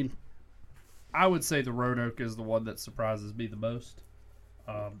 I mean, I would say the Roanoke is the one that surprises me the most.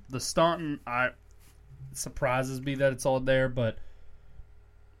 The Staunton, surprises me that it's on there, but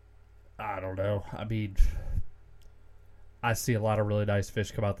I don't know. I mean, I see a lot of really nice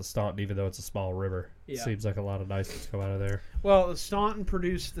fish come out the Staunton, even though it's a small river. Yeah. It seems like a lot of nice ones come out of there. Well, the Staunton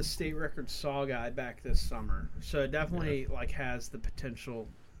produced the state record saw guide back this summer, so it definitely has the potential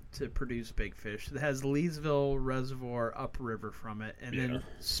to produce big fish. It has Leesville Reservoir upriver from it, and then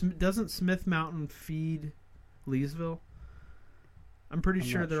doesn't Smith Mountain feed Leesville? I'm pretty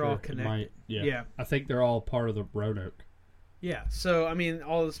sure they're all connected. Yeah, I think they're all part of the Roanoke. Yeah, so I mean,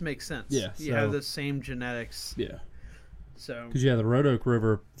 all this makes sense. Yeah, you have the same genetics. Yeah. So, because the Roanoke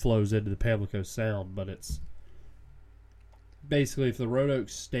River flows into the Pamlico Sound, but it's basically if the Roanoke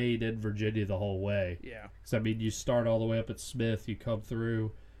stayed in Virginia the whole way. Yeah. Because I mean, you start all the way up at Smith, you come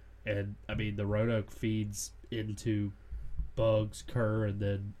through, and I mean the Roanoke feeds into Bugs, Kerr, and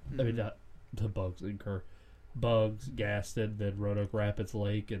then I mean not the Bugs and Kerr, Bugs, Gaston, then Roanoke Rapids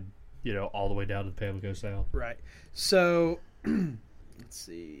Lake, and all the way down to the Pamlico Sound. Right. So let's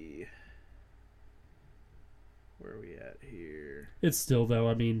see. Where are we at here? It's still, though,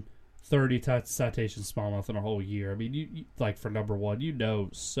 I mean, 30 citations smallmouth in a whole year. I mean, you like for number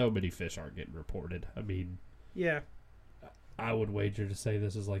 1, so many fish aren't getting reported. I mean, yeah, I would wager to say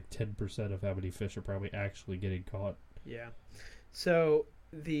this is like 10% of how many fish are probably actually getting caught. Yeah. So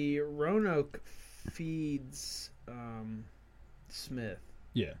the Roanoke feeds Smith.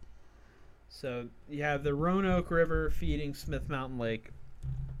 Yeah. So you have the Roanoke River feeding Smith Mountain Lake.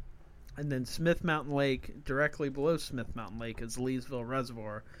 And then Smith Mountain Lake, directly below Smith Mountain Lake, is Leesville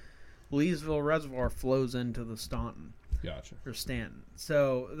Reservoir. Leesville Reservoir flows into the Staunton. Gotcha. Or Stanton.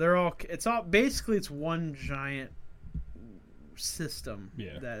 So it's one giant system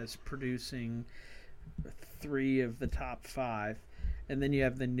that is producing 3 of the top 5. And then you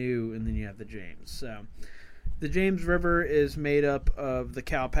have the New, and then you have the James. So the James River is made up of the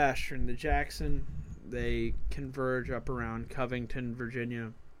cow pasture and the Jackson. They converge up around Covington,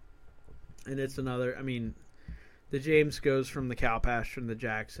 Virginia. And it's another, I mean, the James goes from the cow pasture and the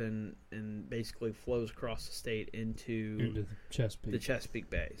Jackson and basically flows across the state into the Chesapeake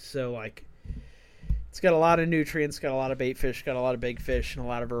Bay. So, like, it's got a lot of nutrients, got a lot of bait fish, got a lot of big fish, and a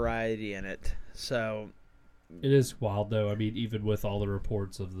lot of variety in it. So, it is wild, though. I mean, even with all the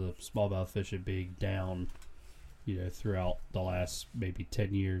reports of the smallmouth fishing being down, throughout the last maybe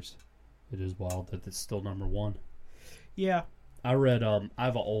 10 years, it is wild that it's still number 1. Yeah. I read, I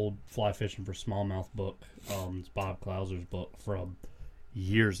have an old Fly Fishing for Smallmouth book. It's Bob Klauser's book from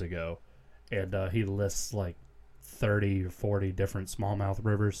years ago. And he lists like 30 or 40 different smallmouth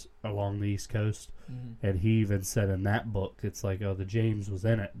rivers along the East Coast. Mm-hmm. And he even said in that book, it's like, the James was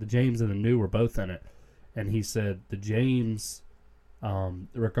in it. The James and the New were both in it. And he said the James,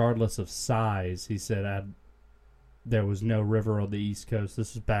 regardless of size, he said there was no river on the East Coast.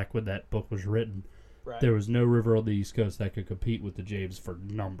 This is back when that book was written. Right. There was no river on the East Coast that could compete with the James for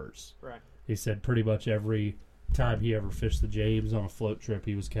numbers. Right. He said pretty much every time he ever fished the James on a float trip,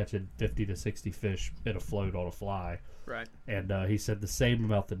 he was catching 50 to 60 fish in a float on a fly. Right. And he said the same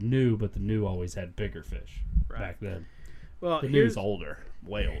about the new, but the new always had bigger fish back then. Well, the new's older,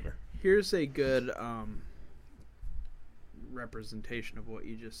 way older. Here's a good representation of what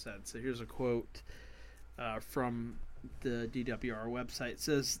you just said. So here's a quote from the DWR website. It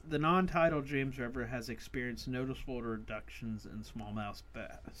says, the non-tidal James River has experienced noticeable reductions in smallmouth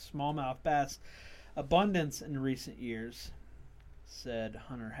bass abundance in recent years, said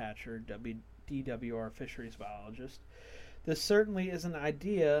Hunter Hatcher, DWR fisheries biologist. This certainly isn't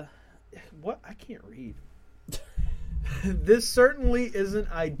idea. What? I can't read. This certainly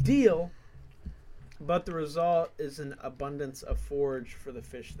isn't ideal, but the result is an abundance of forage for the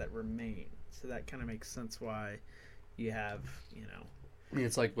fish that remain. So that kind of makes sense why you have, I mean,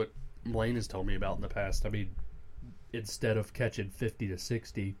 it's like what Blaine has told me about in the past. I mean, instead of catching 50 to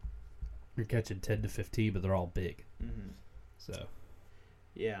 60, you're catching 10 to 15, but they're all big. Mm-hmm. So,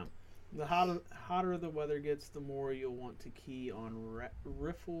 yeah. The hotter the weather gets, the more you'll want to key on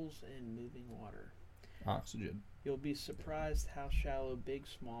riffles and moving water. Oxygen. You'll be surprised how shallow big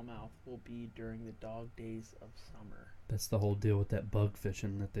smallmouth will be during the dog days of summer. That's the whole deal with that bug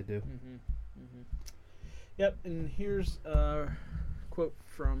fishing that they do. Mm-hmm. Mm-hmm. Yep, and here's a quote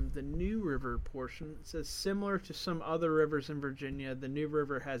from the New River portion. It says, similar to some other rivers in Virginia, the New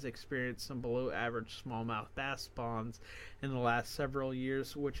River has experienced some below-average smallmouth bass spawns in the last several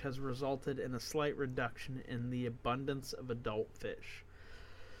years, which has resulted in a slight reduction in the abundance of adult fish.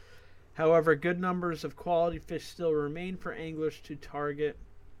 However, good numbers of quality fish still remain for anglers to target,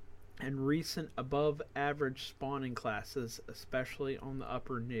 and recent above-average spawning classes, especially on the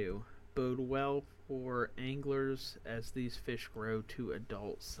upper New, bode well for anglers as these fish grow to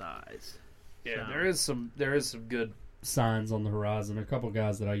adult size. Yeah, so, there is some good signs on the horizon. A couple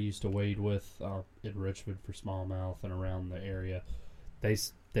guys that I used to wade with in Richmond for smallmouth and around the area, they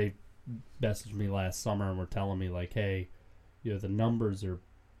messaged me last summer and were telling me like, hey, the numbers are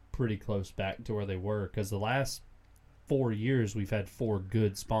pretty close back to where they were, because the last 4 years we've had 4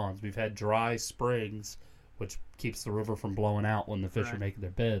 good spawns. We've had dry springs, which keeps the river from blowing out when the fish are making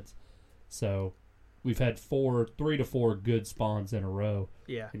their beds. So we've had 3 to 4 good spawns in a row.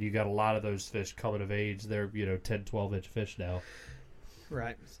 Yeah. And you got a lot of those fish coming of age. They're 10, 12 inch fish now.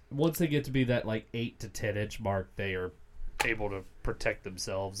 Right. Once they get to be that like 8 to 10 inch mark, they are able to protect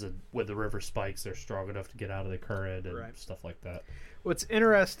themselves, and when the river spikes, they're strong enough to get out of the current and stuff like that. What's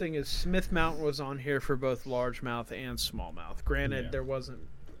interesting is Smith Mountain was on here for both largemouth and smallmouth. Granted, there wasn't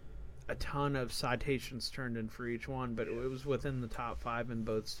a ton of citations turned in for each one, but it was within the top 5 in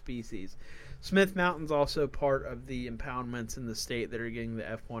both species. Smith Mountain's also part of the impoundments in the state that are getting the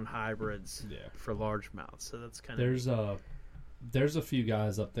F1 hybrids for largemouth. So that's kind of... There's a few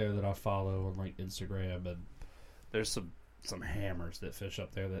guys up there that I follow on like Instagram, and there's some hammers that fish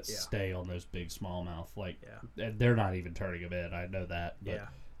up there that stay on those big smallmouth. And they're not even turning them in. I know that. But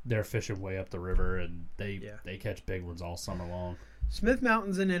they're fishing way up the river, and they catch big ones all summer long. Smith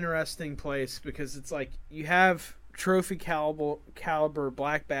Mountain's an interesting place because it's like you have trophy caliber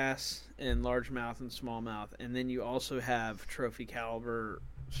black bass in largemouth and smallmouth, and then you also have trophy caliber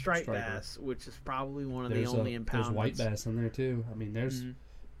striper bass, which is probably one of the only impoundments. There's white bass in there too. I mean,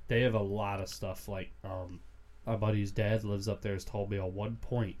 they have a lot of stuff. Like my buddy's dad lives up there, has told me on one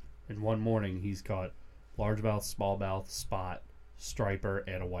point in one morning he's caught largemouth, smallmouth, spot, striper,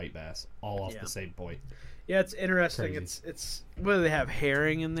 and a white bass all off the same point. Yeah, it's interesting. Crazy. It's what do they have,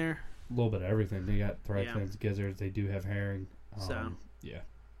 herring in there? A little bit of everything. They got threadfins, gizzards. They do have herring. The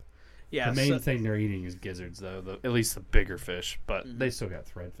main thing they're eating is gizzards, though. At least the bigger fish, but they still got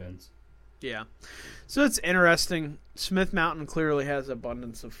threadfins. Yeah, so it's interesting. Smith Mountain clearly has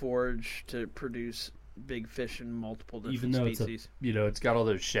abundance of forage to produce big fish in multiple different species. It's got all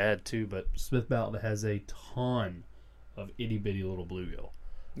those shad too, but Smith Mountain has a ton of itty bitty little bluegill.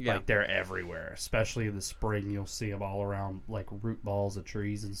 Yeah. Like they're everywhere, especially in the spring. You'll see them all around like root balls of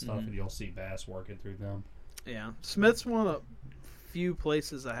trees and stuff, and you'll see bass working through them. Yeah, Smith's one of the few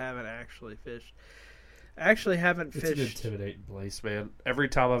places I haven't actually fished. It's an intimidating place, man. Every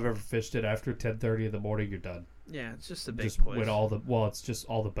time I've ever fished it, after 10:30 in the morning, you're done. Yeah, it's just a big place. It's just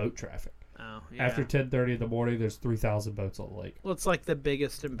all the boat traffic. Oh, yeah. After 10:30 in the morning, there's 3,000 boats on the lake. Well, it's like the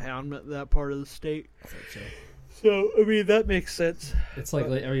biggest impoundment in that part of the state. I think so. So, I mean, that makes sense. It's like,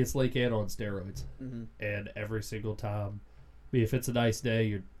 it's Lake Ann on steroids. Mm-hmm. And every single time, if it's a nice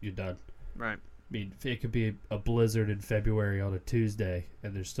day, you're done. Right. I mean, it could be a blizzard in February on a Tuesday,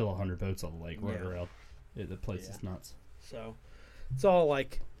 and there's still 100 boats on the lake running around. The place is nuts. So, it's all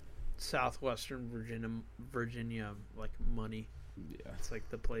like southwestern Virginia like money. Yeah. It's like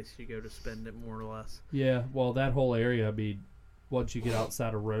the place you go to spend it, more or less. Yeah, well, that whole area, I mean, once you get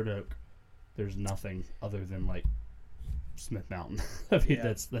outside of Road Oak, there's nothing other than, like, Smith Mountain. I mean,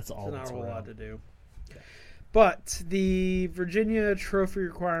 that's all It's that's not a whole around. lot to do. But the Virginia trophy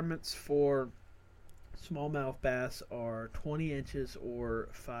requirements for smallmouth bass are 20 inches or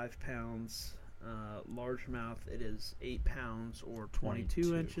 5 pounds. Largemouth, it is 8 pounds or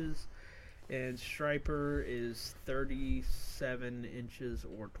 22 inches. And striper is 37 inches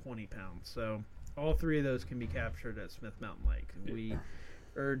or 20 pounds. So all three of those can be captured at Smith Mountain Lake. We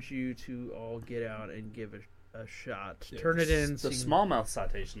urge you to all get out and give a shot. Turn it in. The smallmouth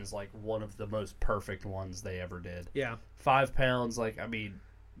citation is like one of the most perfect ones they ever did. Yeah. 5 pounds, like, I mean,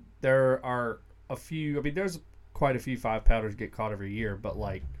 there are a few, I mean, there's quite a few 5-pounders get caught every year, but,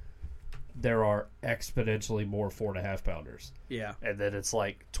 like, there are exponentially more 4.5 pounders. Yeah. And then it's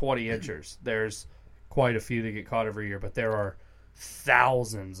like 20 inchers. There's quite a few that get caught every year, but there are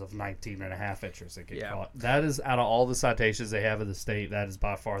thousands of 19.5 inchers that get caught. That is, out of all the citations they have in the state, that is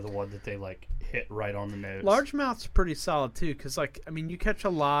by far the one that they, like, hit right on the nose. Largemouth's pretty solid too, because, like, I mean, you catch a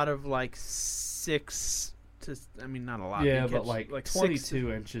lot of, like, 6 to, I mean, not a lot. Yeah, but like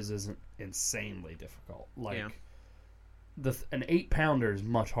 22 inches isn't insanely difficult. Like, an 8-pounder is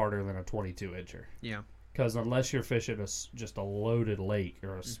much harder than a 22 incher. Yeah. Because unless you're fishing just a loaded lake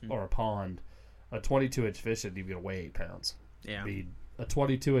or a pond, a 22 inch fish isn't even going to weigh 8 pounds. Yeah. I mean, a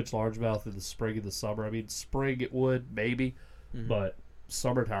 22 inch largemouth in the spring of the summer, I mean, spring it would, maybe, but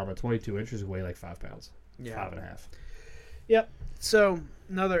summertime, a 22 inches would weigh like 5 pounds. Yeah. 5.5. Yep. So,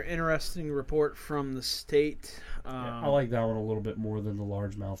 another interesting report from the state. I like that one a little bit more than the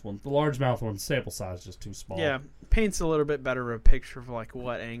largemouth one. The largemouth one, sample size is just too small. Yeah, paints a little bit better of a picture of, like,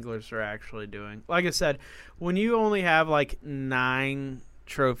 what anglers are actually doing. Like I said, when you only have, like, 9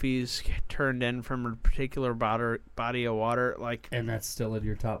 trophies turned in from a particular body of water, like, and that's still in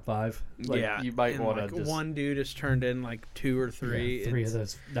your top 5. Like, yeah, you might want to like, just one dude has turned in like 2 or 3. Yeah, 3 of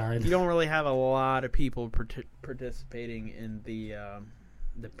those 9. You don't really have a lot of people participating in the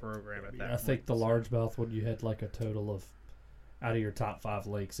program at that point. I think the largemouth one, you had like a total of, out of your top 5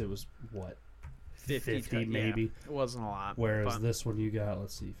 lakes, it was what, 50 maybe. Yeah, it wasn't a lot. Whereas this one you got,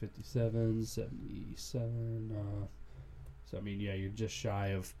 let's see, 57, 77. So I mean, yeah, you're just shy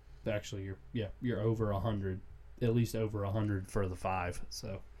of. Actually, you're over 100, at least over 100 for the 5.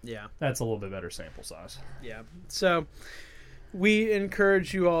 So yeah, that's a little bit better sample size. Yeah. So we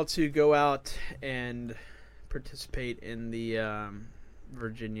encourage you all to go out and participate in the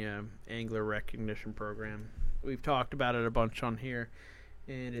Virginia Angler Recognition Program. We've talked about it a bunch on here,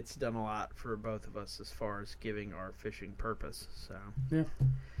 and it's done a lot for both of us as far as giving our fishing purpose. So yeah.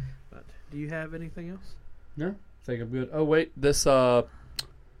 But do you have anything else? No, I think I'm good. Oh wait, this so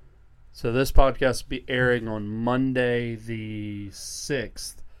this podcast will be airing on Monday the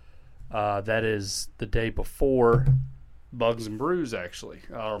 6th. That is the day before Bugs and Brews, actually.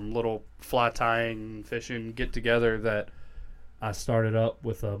 Little fly tying, fishing get-together that I started up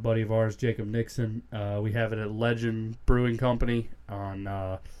with a buddy of ours, Jacob Nixon. We have it at Legend Brewing Company on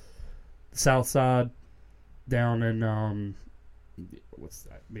the south side down in, what's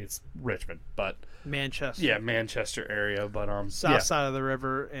that? I mean, it's Richmond, but... Manchester. Yeah, Manchester area, but south side of the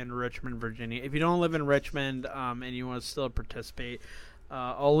river in Richmond, Virginia. If you don't live in Richmond and you want to still participate,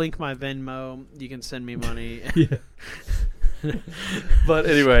 I'll link my Venmo. You can send me money. But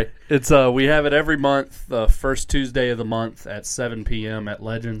anyway, it's we have it every month, the first Tuesday of the month at 7 p.m. at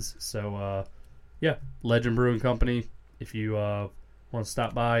Legends. So yeah, Legend Brewing Company. If you want to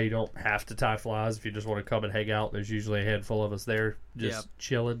stop by, you don't have to tie flies. If you just want to come and hang out, there's usually a handful of us there just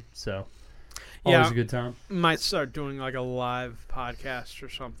chilling. So always a good time. Might start doing like a live podcast or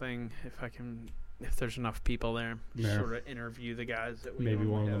something if there's enough people there. Sort of interview the guys that we maybe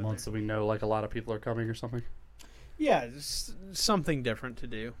one of the have months there. that we know like a lot of people are coming or something. Yeah, just something different to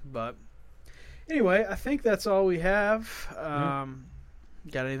do. But anyway, I think that's all we have.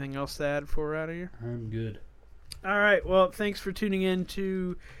 Got anything else to add before we're out of here? I'm good. All right. Well, thanks for tuning in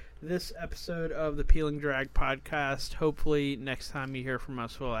to this episode of the Peeling Drag podcast. Hopefully next time you hear from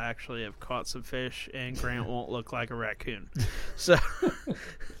us, we'll actually have caught some fish and Grant won't look like a raccoon. So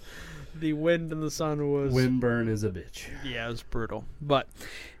the wind and the sun was... Windburn is a bitch. Yeah, it was brutal. But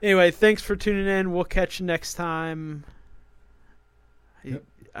anyway, thanks for tuning in. We'll catch you next time.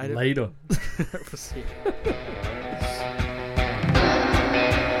 Later. We'll see you.